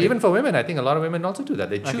 Yeah. So even for women, I think a lot of women also do that.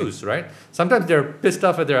 They choose, right? Sometimes they're pissed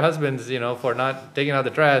off at their husbands, for not taking out the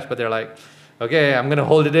trash, but they're like, okay, I'm gonna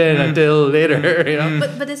hold it in until later.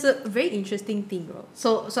 But there's a very interesting thing, bro.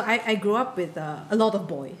 So I grew up with a lot of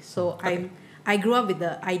boys. So I grew up with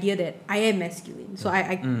the idea that I am masculine. So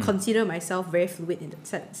I consider myself very fluid in that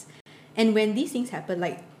sense. And when these things happen,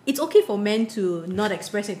 like, it's okay for men to not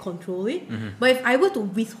express and control it. But if I were to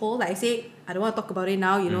withhold, like I say, I don't want to talk about it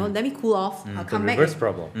now, let me cool off, I'll come back. Reverse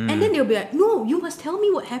problem. And then they'll be like, no, you must tell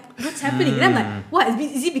me what's happening. And I'm like, what?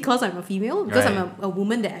 Is it because I'm a female? Because I'm a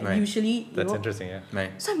woman that I usually, That's interesting, yeah.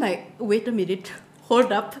 Right. So I'm like, wait a minute,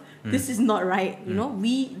 hold up. This is not right.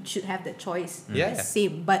 We should have that choice. Yeah.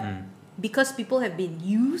 Same. But because people have been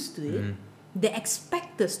used to it, they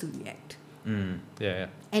expect us to react. Yeah.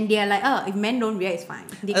 And they are like, if men don't react, it's fine.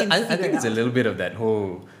 They can I figure think it it's a out. little bit of that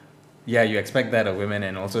whole, you expect that of women,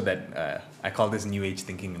 and also that I call this new age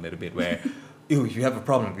thinking a little bit, where, if you have a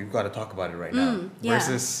problem, we've got to talk about it right now. Yeah.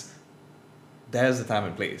 Versus, there's the time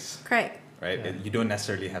and place, Correct. right? Yeah. You don't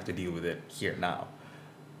necessarily have to deal with it here now.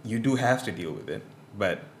 You do have to deal with it,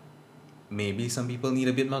 but maybe some people need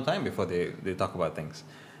a bit more time before they talk about things.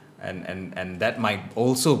 And that might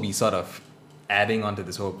also be sort of adding onto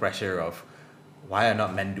this whole pressure of, why are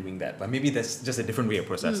not men doing that? But maybe that's just a different way of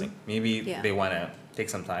processing. Maybe they want to take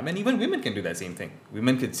some time. And even women can do that same thing.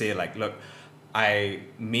 Women could say, like, look, I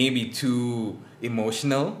may be too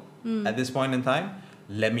emotional at this point in time.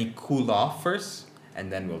 Let me cool off first,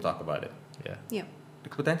 and then we'll talk about it. Yeah. It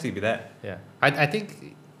could potentially be that. Yeah. I think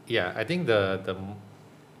the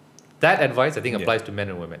that advice applies to men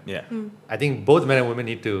and women. Yeah. I think both men and women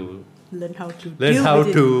need to Learn how to learn deal how with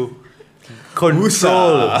it. to control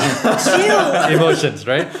Chill. emotions,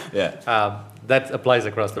 right? Yeah. That applies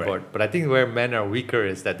across the Right. board. But I think where men are weaker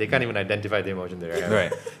is that they can't even identify the emotion they're having.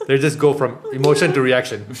 Right. They just go from emotion to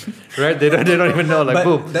reaction, right? They don't even know, like, But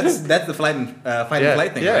boom. that's the fight and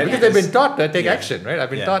flight thing, yeah, right? because they've been taught to take Yeah. action, right? I've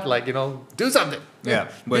been Yeah. taught, like, do something. Yeah.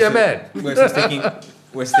 Be a man.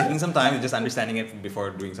 We're taking some time and just understanding it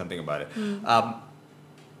before doing something about it.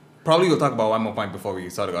 Probably we'll talk about one more point before we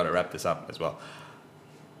sort of got to wrap this up as well.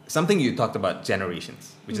 Something you talked about,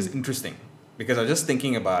 generations, which is interesting, because I was just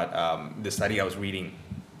thinking about the study I was reading,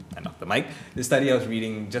 and off the mic, the study I was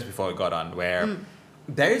reading just before we got on, where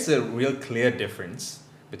there is a real clear difference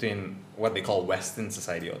between what they call Western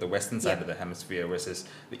society, or the Western side of the hemisphere, versus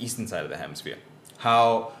the Eastern side of the hemisphere.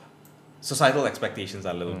 How societal expectations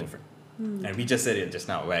are a little different. And we just said it just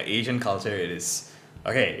now, where Asian culture, it is,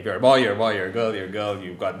 okay, if you're a boy, you're a boy, you're a girl, you're a girl,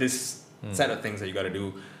 you've got this set of things that you got to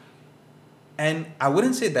do. And I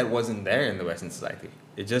wouldn't say that wasn't there in the Western society.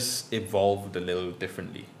 It just evolved a little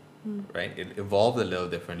differently, right? It evolved a little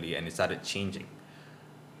differently, and it started changing.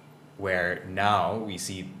 Where now we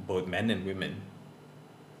see both men and women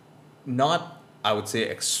not, I would say,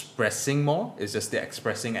 expressing more. It's just they're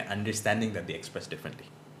expressing and understanding that they express differently.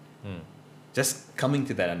 Just coming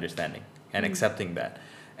to that understanding and accepting that.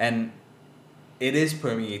 And it is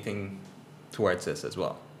permeating towards us as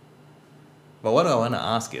well. But what I want to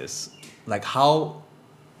ask is, like, how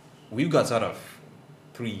we've got sort of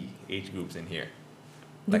 3 age groups in here.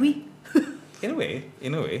 Do Like, we? In a way.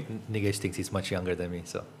 Nigesh thinks he's much younger than me,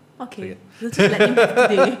 so. Okay. Let's just let him have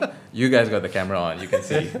today. You guys got the camera on, you can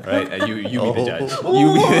see, right? You be the judge.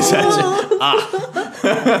 You be the judge.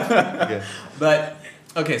 Okay. But,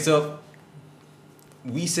 okay, so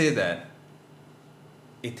we say that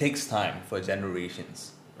it takes time for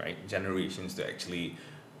generations, right? Generations to actually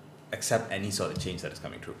accept any sort of change that is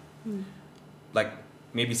coming through. Like,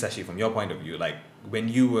 maybe Sashe, from your point of view, like, when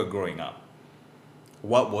you were growing up,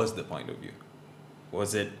 what was the point of view?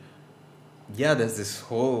 Was it, there's this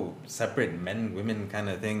whole separate men, women kind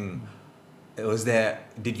of thing.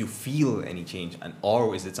 Did you feel any change?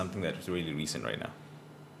 Or is it something that is really recent right now?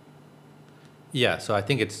 Yeah, so I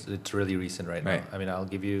think it's really recent right now. Right. I mean, I'll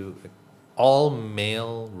give you all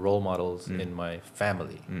male role models in my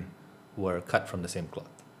family were cut from the same cloth.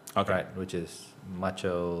 Okay. Right, which is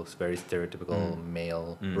macho, very stereotypical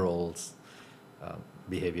male roles,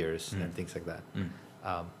 behaviors, and things like that.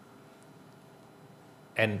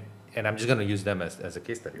 And and I'm just going to use them as a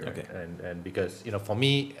case study, right? Okay. And because, for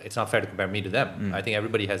me, it's not fair to compare me to them. I think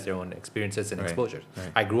everybody has their own experiences and exposures.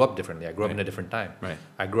 Right. I grew up differently. I grew up in a different time. Right.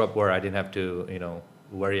 I grew up where I didn't have to,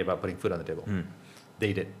 worry about putting food on the table.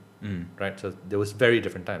 They did, right? So there was very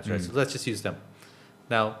different times, right? So let's just use them.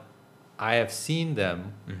 Now, I have seen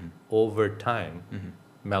them over time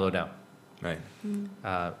mellow down. Right.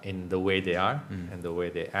 In the way they are and the way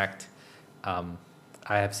they act.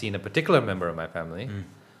 I have seen a particular member of my family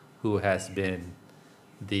who has been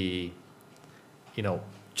the,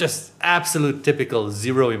 just absolute typical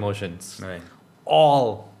zero emotions. Right.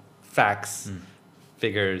 All facts,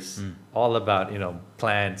 figures, all about,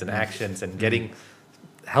 plans and actions and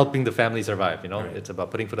helping the family survive. Right. It's about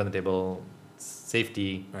putting food on the table,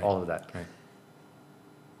 safety, all of that. Right.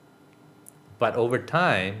 But over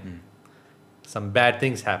time, some bad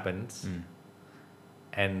things happens.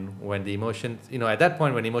 And when the emotions, at that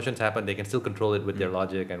point when emotions happen, they can still control it with their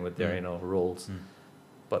logic and with their, roles.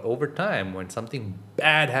 But over time, when something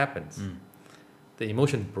bad happens, the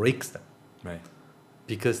emotion breaks them. Right.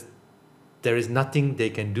 Because there is nothing they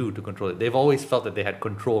can do to control it. They've always felt that they had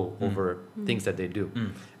control over things that they do.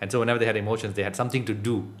 And so whenever they had emotions, they had something to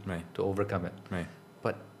do to overcome it. Right.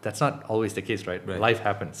 But that's not always the case, right? Right. Life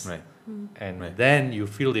happens. Right. And then you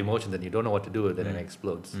feel the emotion and you don't know what to do with it and it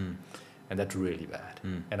explodes. And that's really bad.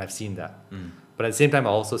 And I've seen that. But at the same time,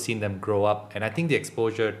 I've also seen them grow up. And I think the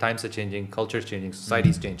exposure, times are changing, culture is changing, society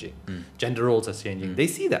is changing, gender roles are changing. They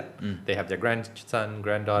see that. They have their grandson,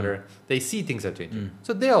 granddaughter. They see things are changing.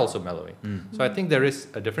 So they're also mellowing. So I think there is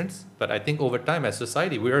a difference. But I think over time, as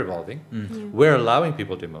society, we're evolving. We're allowing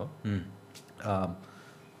people to emote.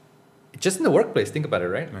 Just in the workplace, think about it,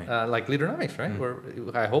 right? Like Leaderonomics, right? Where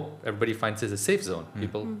I hope everybody finds this a safe zone.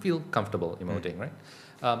 People feel comfortable emoting, right?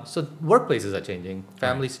 So workplaces are changing,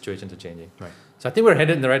 family situations are changing. Right. So I think we're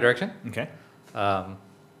headed in the right direction. Okay.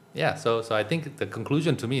 So I think the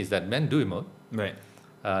conclusion to me is that men do emote. Right.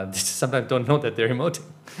 They just sometimes don't know that they're emoting.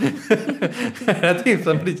 And I think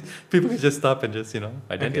if people could just stop and just,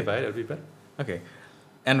 identify it, it would be better. Okay.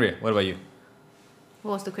 Andrea, what about you?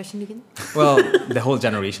 What was the question again? Well, the whole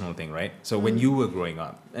generational thing, right? So when you were growing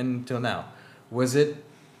up until now, was it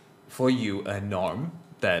for you a norm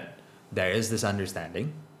that there is this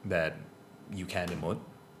understanding that you can emote,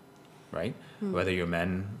 right? Whether you're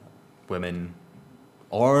men, women,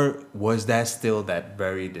 or was there still that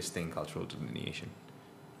very distinct cultural delineation?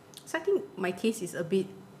 So I think my case is a bit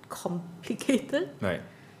complicated. Right.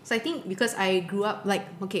 So I think because I grew up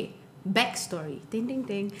backstory, ding ding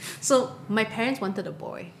ding. So my parents wanted a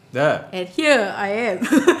boy. Yeah. And here I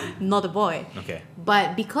am, not a boy. Okay.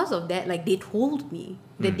 But because of that, they told me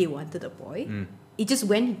that they wanted a boy. It just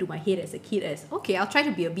went into my head as a kid as, okay, I'll try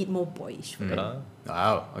to be a bit more boyish for them.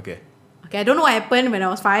 Wow, okay. Okay, I don't know what happened when I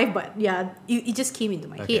was 5, but yeah, it just came into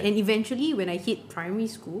my Okay. head. And eventually, when I hit primary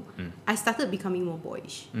school, I started becoming more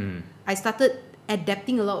boyish. I started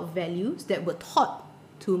adapting a lot of values that were taught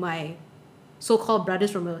to my so-called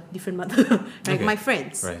brothers from a different mother, right? Okay. My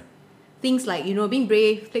friends. Right. Things like, being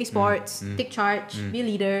brave, play sports, take charge, be a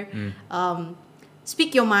leader,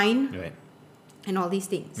 speak your mind, Right. and all these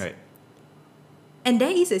things. Right. And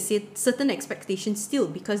there is a certain expectation still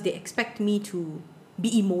because they expect me to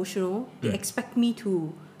be emotional. They expect me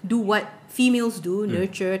to do what females do,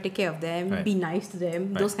 nurture, take care of them, Right. be nice to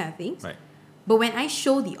them, those kind of things. Right. But when I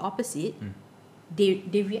show the opposite, they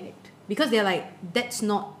react because they're like, that's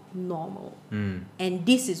not normal. And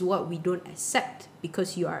this is what we don't accept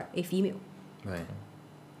because you are a female. Right.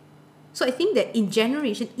 So I think that in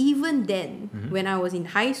generation, even then, when I was in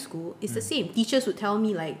high school, it's the same. Teachers would tell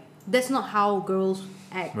me that's not how girls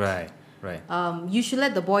act. Right. Right. You should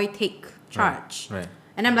let the boy take charge. Right.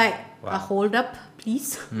 And I'm like, Wow. hold up,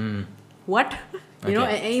 please. What? And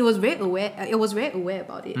it was very aware. I was very aware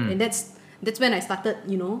about it, and that's when I started,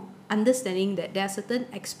 understanding that there are certain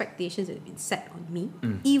expectations that have been set on me,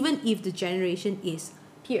 even if the generation is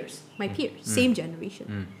peers, my peers, same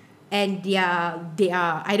generation. And they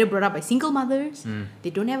are either brought up by single mothers, they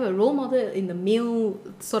don't have a role model in the male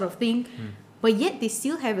sort of thing, but yet they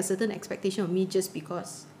still have a certain expectation of me just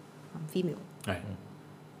because I'm female. Right.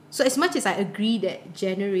 So as much as I agree that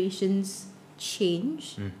generations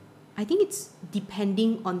change, I think it's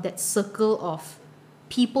depending on that circle of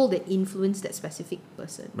people that influence that specific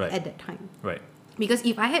person Right. at that time. Right. Because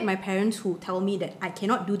if I had my parents who tell me that I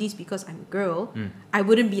cannot do this because I'm a girl, I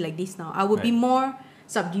wouldn't be like this now. I would be Right. more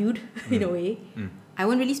subdued in a way. I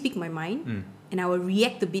won't really speak my mind, and I will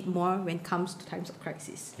react a bit more when it comes to times of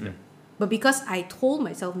crisis. But because I told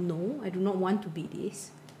myself, no, I do not want to be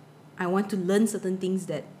this. I want to learn certain things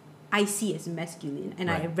that I see as masculine, and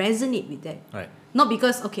I Right. resonate with that. Right. Not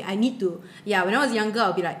because, okay, I need to, when I was younger,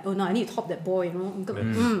 I'll be like, oh no, I need to top that boy, I'm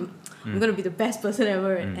gonna be the best person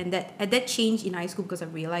ever. And that changed in high school because I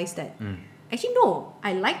realized that, actually, no,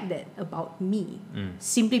 I like that about me,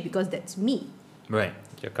 simply because that's me. Right.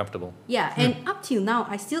 You're comfortable. Yeah, and up till now,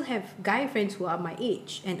 I still have guy friends who are my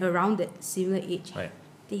age and around that similar age. Right.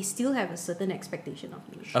 They still have a certain expectation of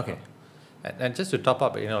me. Okay. And just to top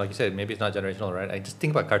up, like you said, maybe it's not generational, right? I just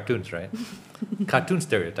think about cartoons, right? Cartoon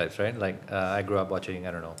stereotypes, right? Like I grew up watching,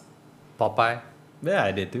 I don't know, Popeye, Yeah,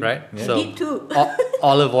 I did too. right? Yeah. So Me too.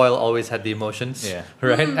 Olive Oil always had the emotions, Yeah.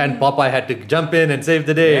 right? And Popeye had to jump in and save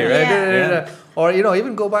the day, Yeah. right? Yeah. Or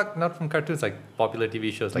even go back, not from cartoons, like popular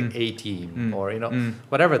TV shows like A-Team or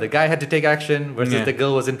whatever. The guy had to take action versus the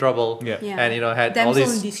girl was in trouble, Yeah. Yeah. and had Damsel all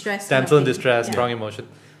these in distress. damsel in kind of thing. distress, Yeah. strong emotion.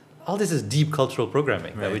 All this is deep cultural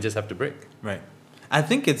programming that we Right. just have to break. Right. I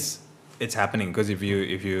think it's happening because if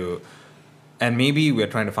you and maybe we're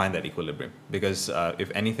trying to find that equilibrium because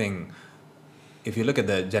if anything, if you look at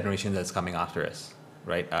the generation that's coming after us,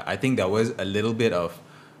 right? I think there was a little bit of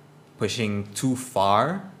pushing too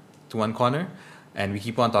far to one corner, and we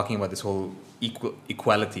keep on talking about this whole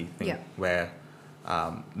equality thing Yeah. where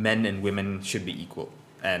men and women should be equal.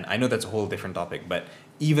 And I know that's a whole different topic, but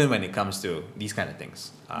even when it comes to these kind of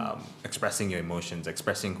things, expressing your emotions,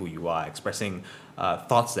 expressing who you are, expressing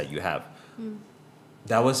thoughts that you have,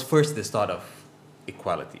 that was first this thought of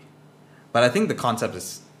equality. But I think the concept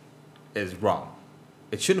is wrong.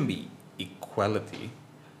 It shouldn't be equality.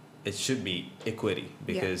 It should be equity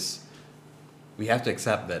because we have to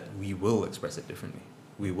accept that we will express it differently.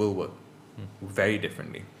 We will work very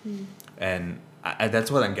differently. And that's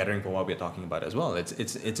what I'm gathering from what we're talking about as well.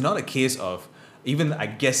 It's not a case of, even I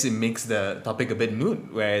guess it makes the topic a bit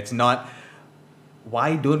moot, where it's not,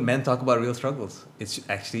 why don't men talk about real struggles? It's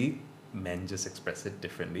actually men just express it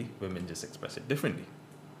differently, women just express it differently,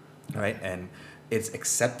 right? And it's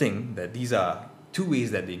accepting that these are two ways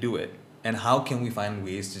that they do it, and how can we find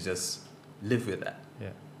ways to just live with that, Yeah.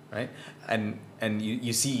 right? And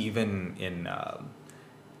you see even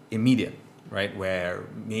in media, right, where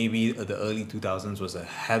maybe the early 2000s was a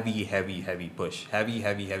heavy push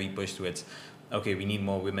towards, okay, we need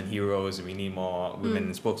more women heroes, we need more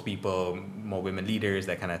women spokespeople, more women leaders,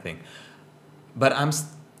 that kind of thing. But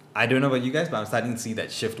I don't know about you guys, but I'm starting to see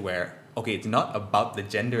that shift where, okay, it's not about the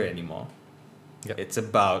gender anymore. Yep. It's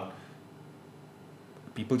about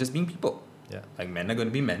people just being people. Yeah. Like men are going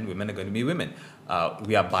to be men, women are going to be women.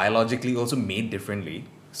 We are biologically also made differently.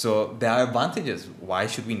 So there are advantages. Why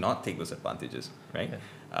should we not take those advantages, right?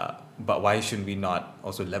 But why shouldn't we not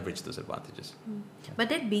also leverage those advantages? But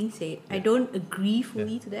that being said, I don't agree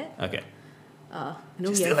fully to that. Okay. I know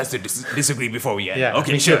we Still have- has to disagree before we end. Yeah,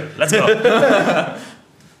 Okay, me sure. too. Let's go.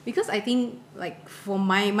 Because I think, like, for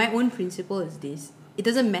my own principle is this: it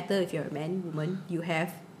doesn't matter if you're a man, woman, you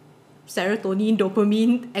have serotonin,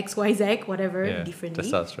 dopamine, XYZ, whatever, differently.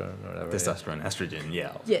 Testosterone or whatever. Testosterone, estrogen,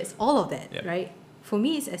 yeah. Yes, all of that, Yeah. right? For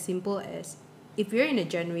me, it's as simple as, if you're in a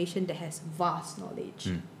generation that has vast knowledge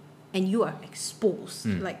and you are exposed,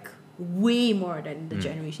 like way more than the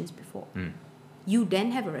generations before, you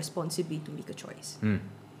then have a responsibility to make a choice. And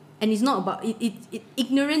it's not about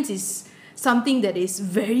ignorance is something that is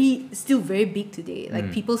still very big today.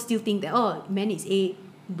 Like people still think that, oh, man is A,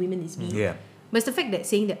 women is B. Yeah. But it's the fact that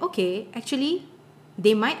saying that, okay, actually,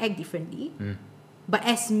 they might act differently, but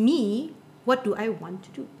as me, what do I want to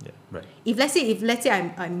do? Yeah. Right. If let's say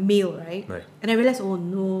I'm male, right? Right. And I realize, oh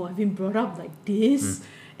no, I've been brought up like this,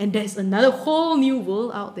 and there's another whole new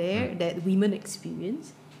world out there that women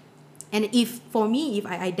experience. And if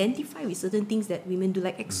I identify with certain things that women do,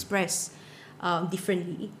 like express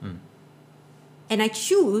differently, and I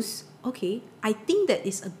choose, okay, I think that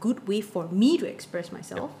is a good way for me to express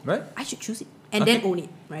myself. Right. I should choose it and then own it,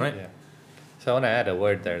 right? Right. Yeah. So I want to add a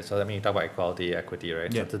word there. So you talk about equality, equity,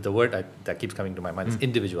 right? Yeah. So the word that keeps coming to my mind is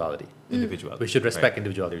individuality. Individual. We should respect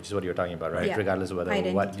individuality, which is what you're talking about, right? Yeah. Regardless of what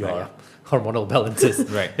Identity. your hormonal balance is.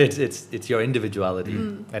 Right. It's your individuality.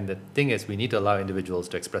 And the thing is, we need to allow individuals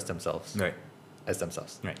to express themselves Right. as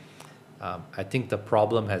themselves. Right. I think the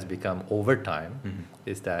problem has become over time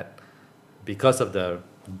is that because of the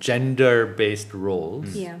gender-based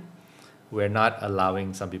roles, Yeah. we're not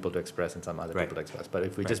allowing some people to express and some other Right. people to express. But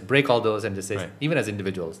if we Right. just break all those and just say, Right. even as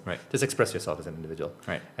individuals, Right. just express yourself as an individual.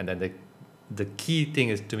 Right. And then the key thing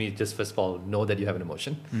is, to me, just first of all, know that you have an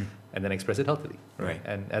emotion and then express it healthily. Right.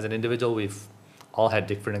 And as an individual, we've all had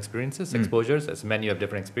different experiences, exposures. As men, you have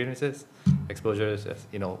different experiences. Exposures,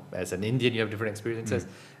 as an Indian, you have different experiences.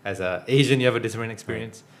 As an Asian, you have a different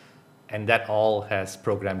experience. and that all has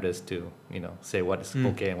programmed us to, say what is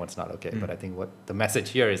okay and what's not okay. But I think what the message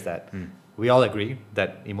here is that we all agree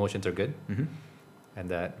that emotions are good, and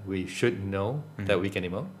that we should know that we can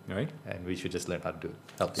emote, Right. and we should just learn how to do it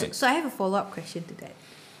healthily. So I have a follow-up question to that.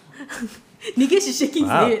 Nigesh is shaking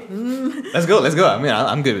his Wow. head. Let's go. I mean,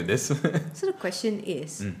 I'm good with this. So the question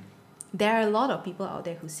is, there are a lot of people out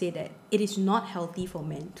there who say that it is not healthy for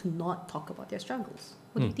men to not talk about their struggles.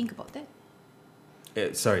 What do you think about that?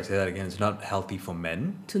 Sorry, say that again. It's not healthy for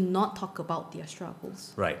men. To not talk about their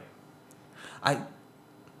struggles. Right.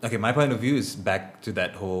 Okay, my point of view is back to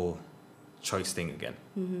that whole choice thing again,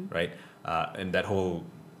 right? And that whole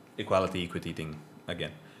equality, equity thing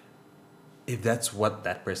again. If that's what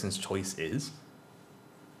that person's choice is,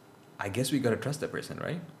 I guess we gotta trust that person,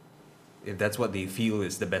 right? If that's what they feel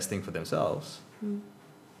is the best thing for themselves,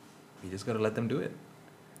 we just gotta let them do it.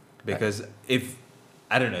 Because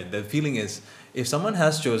I don't know, the feeling is, if someone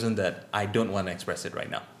has chosen that I don't want to express it right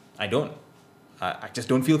now, I just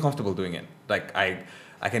don't feel comfortable doing it. Like I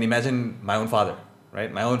can imagine my own father,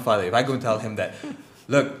 right? My own father, if I go and tell him that,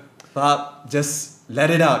 look, Pop, just let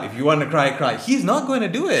it out. If you want to cry, cry. He's not going to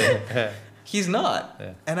do it. He's not.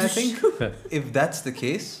 Yeah. And I think if that's the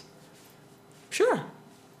case, sure,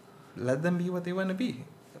 let them be what they want to be.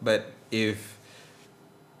 But if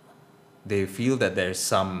they feel that there's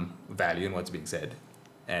some value in what's being said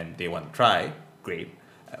and they want to try, great.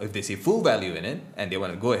 If they see full value in it and they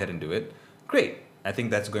want to go ahead and do it, great. I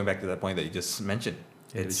think that's going back to that point that you just mentioned.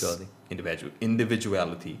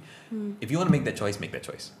 Individuality. If you want to make that choice, make that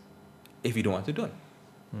choice. If you don't want to, don't.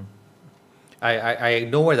 I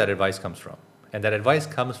know where that advice comes from. And that advice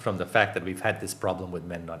comes from the fact that we've had this problem with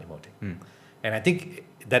men not emoting. And I think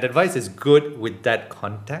that advice is good with that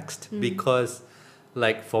context because,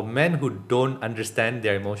 like, for men who don't understand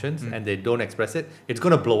their emotions and they don't express it, it's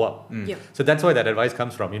going to blow up. Yeah. So that's where that advice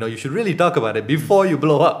comes from. You should really talk about it before you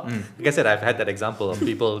blow up. Like I said, I've had that example of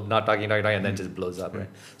people not talking, and then just blows up, right?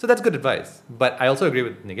 So that's good advice. But I also agree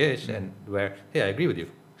with Nigesh, and where, hey, I agree with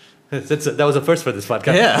you. That was a first for this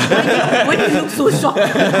podcast. Yeah. When you look so shocked,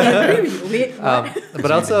 I agree with you. Wait, what?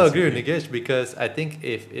 But I also agree with Nigesh because I think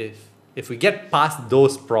if we get past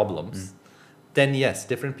those problems, then yes,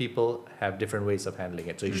 different people have different ways of handling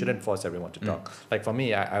it. So you shouldn't force everyone to talk. Like for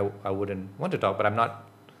me, I wouldn't want to talk, but I'm not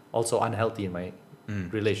also unhealthy in my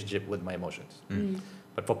relationship with my emotions.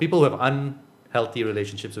 But for people who have unhealthy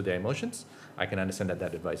relationships with their emotions, I can understand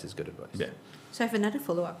that advice is good advice. Yeah. So I have another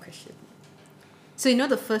follow-up question. So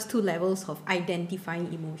the first two levels of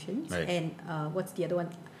identifying emotions, Right. and what's the other one?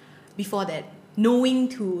 Before that,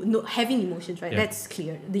 having emotions, right? Yeah. That's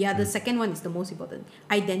clear. The second one is the most important.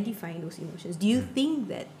 Identifying those emotions. Do you think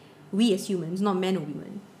that we as humans, not men or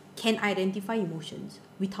women, can identify emotions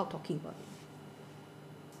without talking about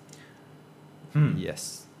it?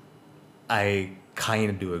 Yes. I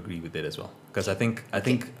kind of do agree with it as well. Because I think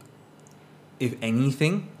if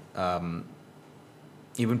anything,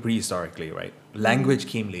 even prehistorically, right? Language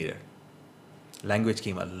came later. Language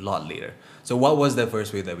came a lot later. So what was the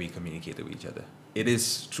first way that we communicated with each other? It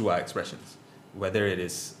is through our expressions. Whether it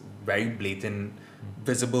is very blatant,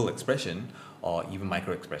 visible expression or even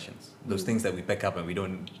micro expressions. Those things that we pick up and we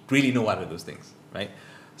don't really know what are those things, right?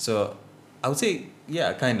 So I would say,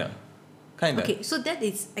 yeah, kind of. Okay, so that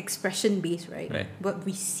is expression based, right? Right. What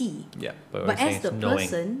we see. Yeah. But But as the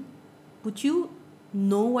person, would you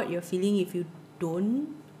know what you're feeling if you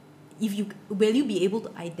don't? Will you be able to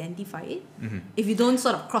identify it if you don't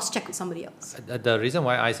sort of cross-check with somebody else? The reason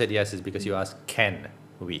why I said yes is because you asked, can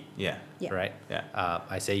we? Yeah. Yeah. Right? Yeah.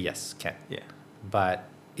 I say yes, can. Yeah. But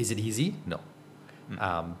is it easy? No.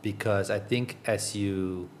 Because I think as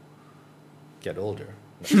you get older,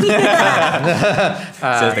 Says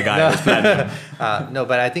the guy who's planning. no,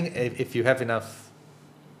 but I think if you have enough,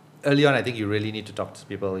 early on, I think you really need to talk to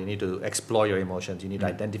people. You need to explore your emotions. You need to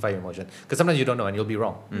identify your emotions because sometimes you don't know and you'll be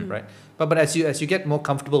wrong, right? But as you get more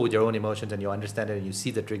comfortable with your own emotions and you understand it and you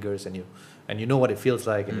see the triggers and you know what it feels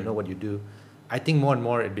like and you know what you do, I think more and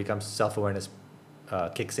more it becomes self-awareness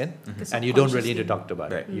kicks in and you don't really need to talk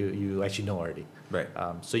about it. You actually know already. Right.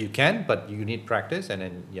 So you can, but you need practice and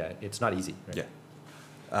then it's not easy. Right?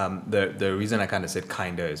 Yeah. The reason I kind of said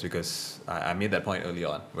kinda is because I made that point early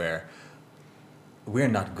on where we're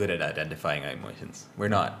not good at identifying our emotions. We're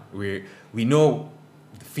not. We know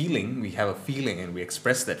the feeling, we have a feeling and we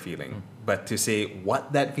express that feeling. But to say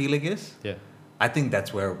what that feeling is, I think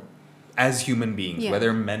that's where, as human beings,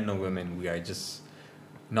 whether men or women, we are just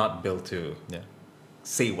not built to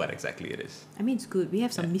say what exactly it is. I mean, it's good. We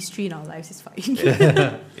have some mystery in our lives. It's fine.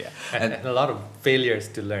 Yeah. And a lot of failures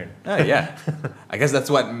to learn. Yeah. I guess that's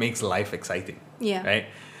what makes life exciting. Yeah. Right?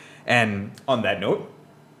 And on that note,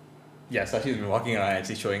 Yeah, Sashi's been walking around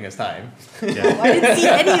actually showing us time. Yeah. I didn't see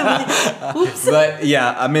any of it. Oops. But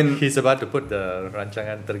yeah, I mean, He's about to put the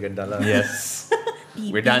rancangan tergendala. yes.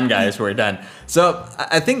 We're done, guys. We're done. So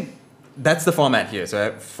I think that's the format here.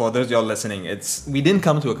 So for those y'all listening, we didn't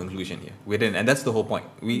come to a conclusion here. We didn't, and that's the whole point.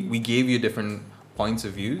 We gave you different points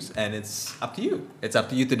of views, and it's up to you. It's up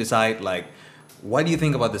to you to decide, like, what do you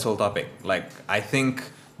think about this whole topic? Like, I think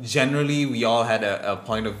generally we all had a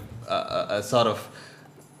point of a sort of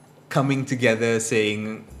coming together,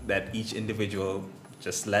 saying that each individual,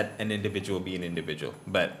 just let an individual be an individual.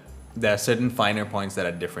 But there are certain finer points that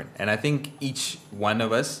are different. And I think each one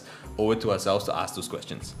of us owe it to ourselves to ask those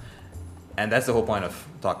questions. And that's the whole point of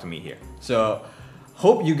Talk to Me here. So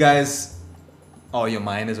hope you guys, your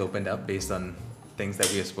mind is opened up based on things that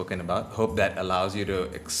we have spoken about. Hope that allows you to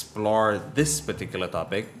explore this particular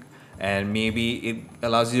topic, and maybe it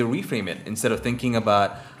allows you to reframe it. Instead of thinking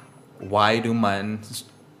about why do men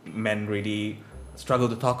really struggle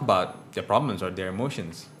to talk about their problems or their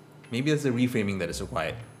emotions, maybe there's a reframing that is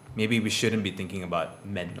required. Maybe we shouldn't be thinking about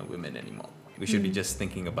men or women anymore. We should be just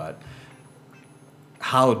thinking about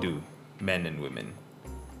how do men and women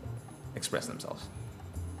express themselves.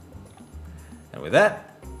 And with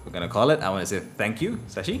that, we're going to call it. I want to say thank you,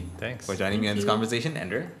 Sashe. Thanks. For joining me in Thank this you. conversation.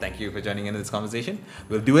 Andrea, thank you for joining in this conversation.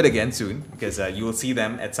 We'll do it again soon, because you will see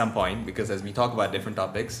them at some point, because as we talk about different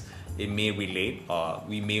topics, it may relate, or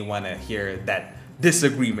we may want to hear that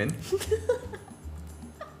disagreement.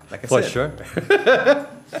 Like I For said. sure.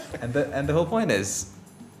 And the whole point is,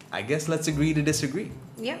 I guess let's agree to disagree.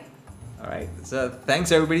 Yep. All right. So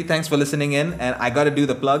thanks everybody. Thanks for listening in. And I got to do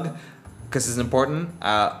the plug because it's important.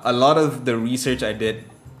 A lot of the research I did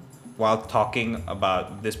while talking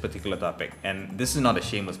about this particular topic, and this is not a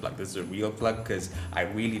shameless plug. This is a real plug because I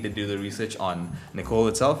really did do the research on Nicole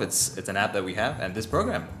itself. It's an app that we have, and this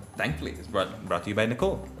program, thankfully, is brought to you by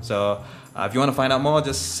Nicole. So if you want to find out more,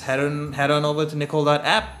 just head on over to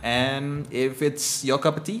nicole.app, and if it's your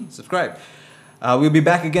cup of tea, subscribe. We'll be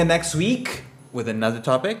back again next week with another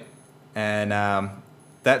topic, and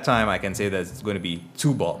that time I can say that it's going to be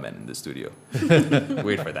 2 bald men in the studio.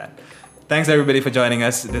 Wait for that. Thanks everybody for joining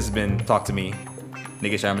us. This has been Talk to Me.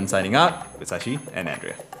 Nigesh Armon signing out with Sashe and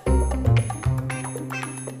Andrea.